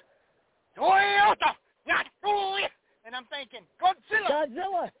he goes, Toyota, not Toyota, and I'm thinking,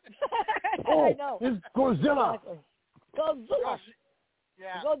 Godzilla. I know. It's Godzilla. Godzilla.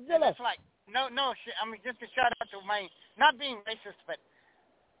 Yeah. Godzilla. And it's like, no shit. I mean, just a shout out to my, not being racist, but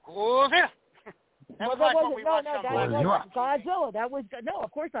Godzilla. That was like what we watched on Godzilla. That was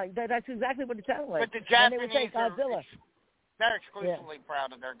of course not. That's exactly what it sounded like. But the Japanese Godzilla. They're exclusively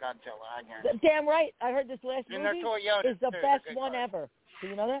proud of their Godzilla, I guess. Damn right. I heard this last and movie Toyota is the best one ever. Do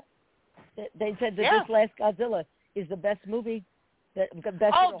you know that? They said that this last Godzilla is the best movie. Best of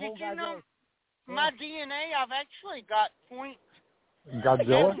the whole did you Godzilla. know? My DNA, I've actually got point.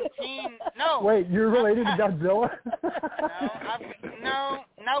 Godzilla? 17, no. Wait, you're related to Godzilla?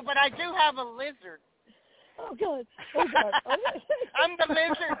 No, but I do have a lizard. Oh, God. I'm the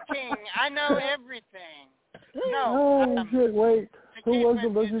lizard king. I know everything. Shit, wait. Who was the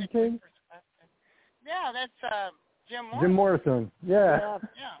lizard king? Yeah, that's Jim Morrison. Jim Morrison, yeah.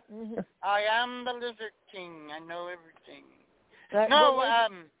 I am the lizard king. I know everything. The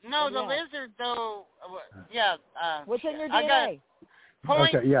lizard, though, what's in your DNA? I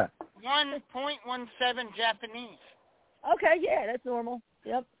got 1.17 Japanese. Okay, yeah, that's normal.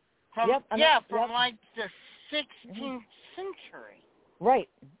 Yep. From like the 16th century. Right.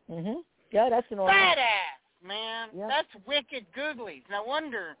 Yeah, that's normal. Badass, man. Yep. That's wicked googlies. No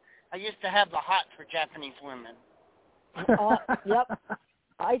wonder I used to have the hot for Japanese women. Yep.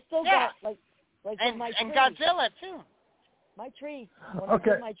 I still got like and my tree. Godzilla too. My tree. When I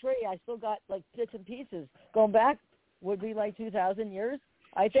did my tree, I still got like bits and pieces. Going back would be like 2,000 years,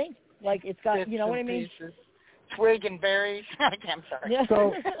 I think. Like it's got, you know what I mean? Pieces. Twig and berries. I'm sorry. Yeah.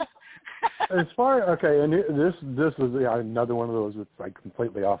 So As far and this was another one of those that's like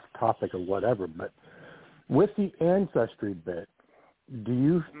completely off topic or whatever, but with the ancestry bit, do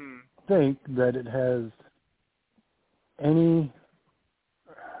you think that it has any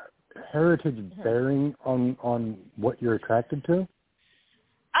heritage bearing on what you're attracted to?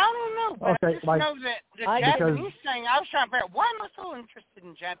 I don't know, but I just know that the Japanese thing, I was trying to figure out, why am I so interested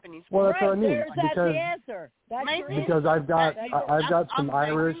in Japanese? Well, that's what I mean. That's the answer. Because I've got some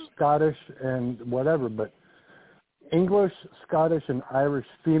Irish, Scottish, and whatever, but English, Scottish, and Irish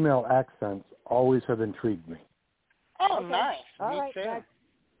female accents always have intrigued me. Oh, nice. All right.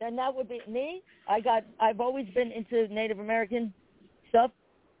 Then that would be me. I've always been into Native American stuff.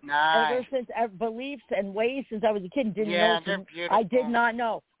 Nice. Ever since beliefs and ways since I was a kid, they're beautiful. I did not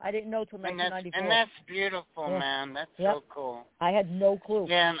know. I didn't know till 1994. And that's beautiful, man. That's so cool. I had no clue.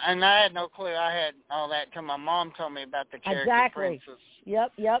 Yeah, and I had no clue. I had all that till my mom told me about the Cherokee princess.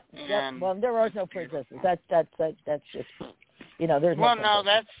 Yep. Well, there are no princesses. That's just there's no.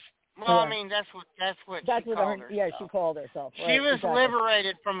 I mean that's what she called herself. Yeah, she called herself. She was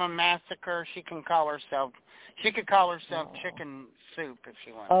liberated from a massacre. She could call herself Chicken Soup if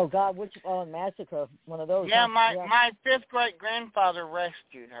she wanted. Oh God, massacre? One of those. Yeah, my fifth great grandfather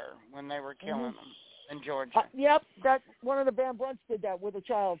rescued her when they were killing them in Georgia. Yep, that one of the Van Brunts did that with a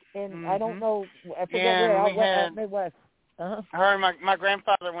child, and I don't know. I forget where. Out Midwest. Her and my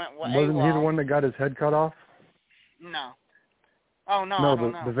grandfather went. Wasn't he the one that got his head cut off? No. Oh no.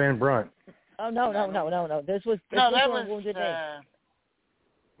 No, the Van Brunt. Oh no. This was Wounded Knee.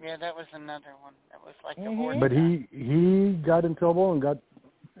 Yeah, that was another one. That was like the horse. But he got in trouble and got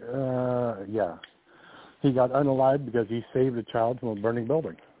he got unalived because he saved a child from a burning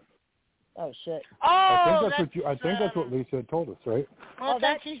building. Oh shit! Oh, I think that's what Lisa had told us, right? Well,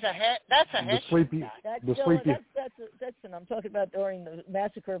 that's a head. Sleepy. That's I'm talking about during the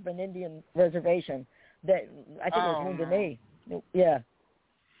massacre of an Indian reservation. That I think it was Wounded Knee. Yeah.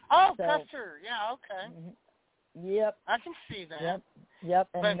 Oh, Custer. Yeah. Okay. Mm-hmm. Yep. I can see that. Yep.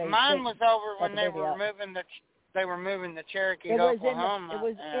 But mine was over when they were moving the Cherokee to Oklahoma. It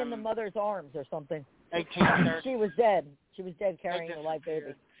was in the mother's arms or something. 1830. She was dead. She was dead carrying a live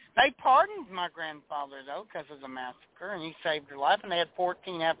baby. They pardoned my grandfather though because of the massacre, and he saved her life. And they had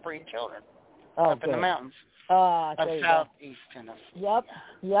 14 half-breed children up in the mountains of southeast Tennessee. Yep.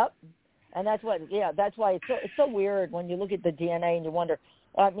 And that's why it's so weird when you look at the DNA and you wonder.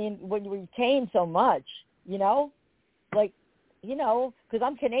 I mean, when you retain so much, because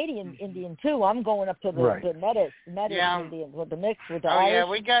I'm Canadian Indian too. I'm going up to the Metis Indians with the mix with the Irish. Yeah,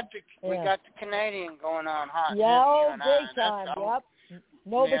 we got the Canadian going on hot. Yeah, big time. Yep.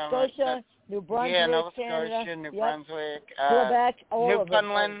 Nova Scotia, New Brunswick, Nova Canada, Scotia, New Brunswick, Quebec, all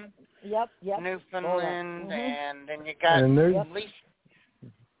Newfoundland. Of it. Yep. Newfoundland, and then you got at least.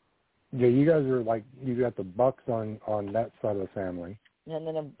 Yeah, you guys are you got the Bucks on that side of the family. And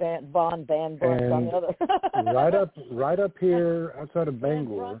then a Van Brunt on the other. right up here outside of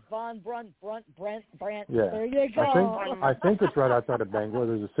Bangor. Brant. Yeah. There you go. I think it's right outside of Bangor.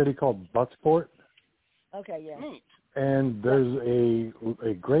 There's a city called Bucksport. Okay, yeah. Neat. And there's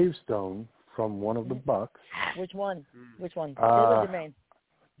a gravestone from one of the Bucks. Which one?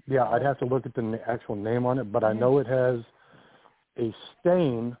 Yeah, I'd have to look at the actual name on it, but I know it has a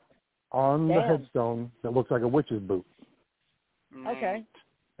stain on the headstone that looks like a witch's boot. Okay.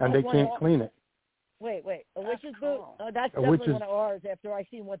 And they can't clean it. Wait. A witch's boot? Oh, that's definitely one of ours after I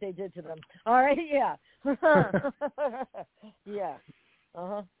seen what they did to them. all right, yeah. Yeah.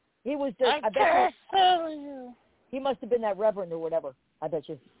 Uh-huh. He was just, I bet you. He must have been that reverend or whatever. I bet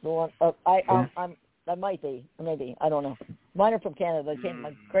you. The one. I might be. Maybe. I don't know. Mine are from Canada.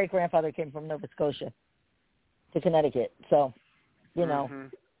 My great-grandfather came from Nova Scotia to Connecticut. So, Mm-hmm.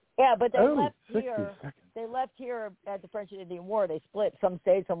 Yeah, but they left 60 here. seconds. They left here at the French and Indian War. They split. Some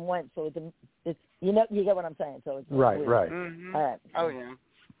stayed, some went. So it's you get what I'm saying. So it's right. Mm-hmm. All right. Oh yeah.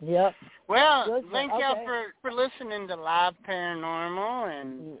 Yep. Well, thank y'all for listening to Live Paranormal,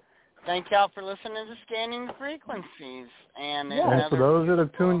 and thank y'all for listening to Scanning the Frequencies. And for those that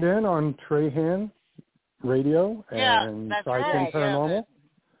have tuned in on Trahan Radio and Psychic Paranormal.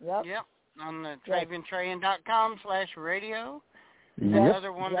 Yep. On the TravianTrahan.com/radio. And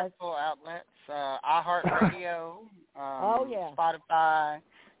other wonderful outlets, iHeartRadio, Spotify,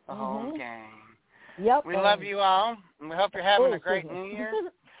 the whole gang. Yep. We love you all, and we hope you're having a great New Year.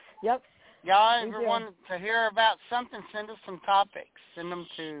 Yep. Y'all ever want to hear about something, send us some topics. Send them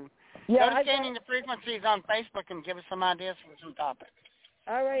to go to Scanning the Frequencies on Facebook and give us some ideas for some topics.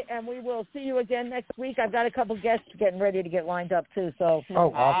 All right, and we will see you again next week. I've got a couple guests getting ready to get lined up, too. So,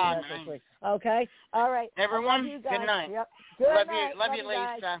 awesome. Okay? All right. Everyone, you guys. good night. Yep. Good love night. Love you,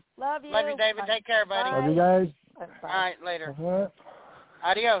 Lisa. Guys. Love you. Love you, David. Take care, buddy. Love you guys. Bye. All right, later. Uh-huh.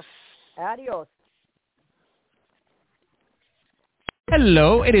 Adios. Adios.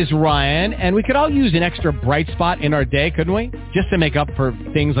 Hello, it is Ryan, and we could all use an extra bright spot in our day, couldn't we? Just to make up for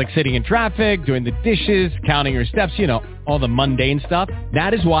things like sitting in traffic, doing the dishes, counting your steps, all the mundane stuff.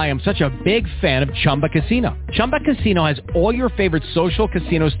 That is why I'm such a big fan of Chumba Casino. Chumba Casino has all your favorite social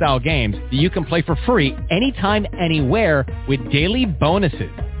casino-style games that you can play for free anytime, anywhere with daily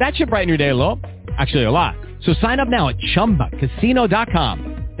bonuses. That should brighten your day a little. Actually, a lot. So sign up now at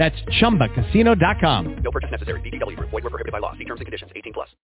ChumbaCasino.com. That's ChumbaCasino.com. No purchase necessary. VGW Group. Void where prohibited by law. See terms and conditions. 18+.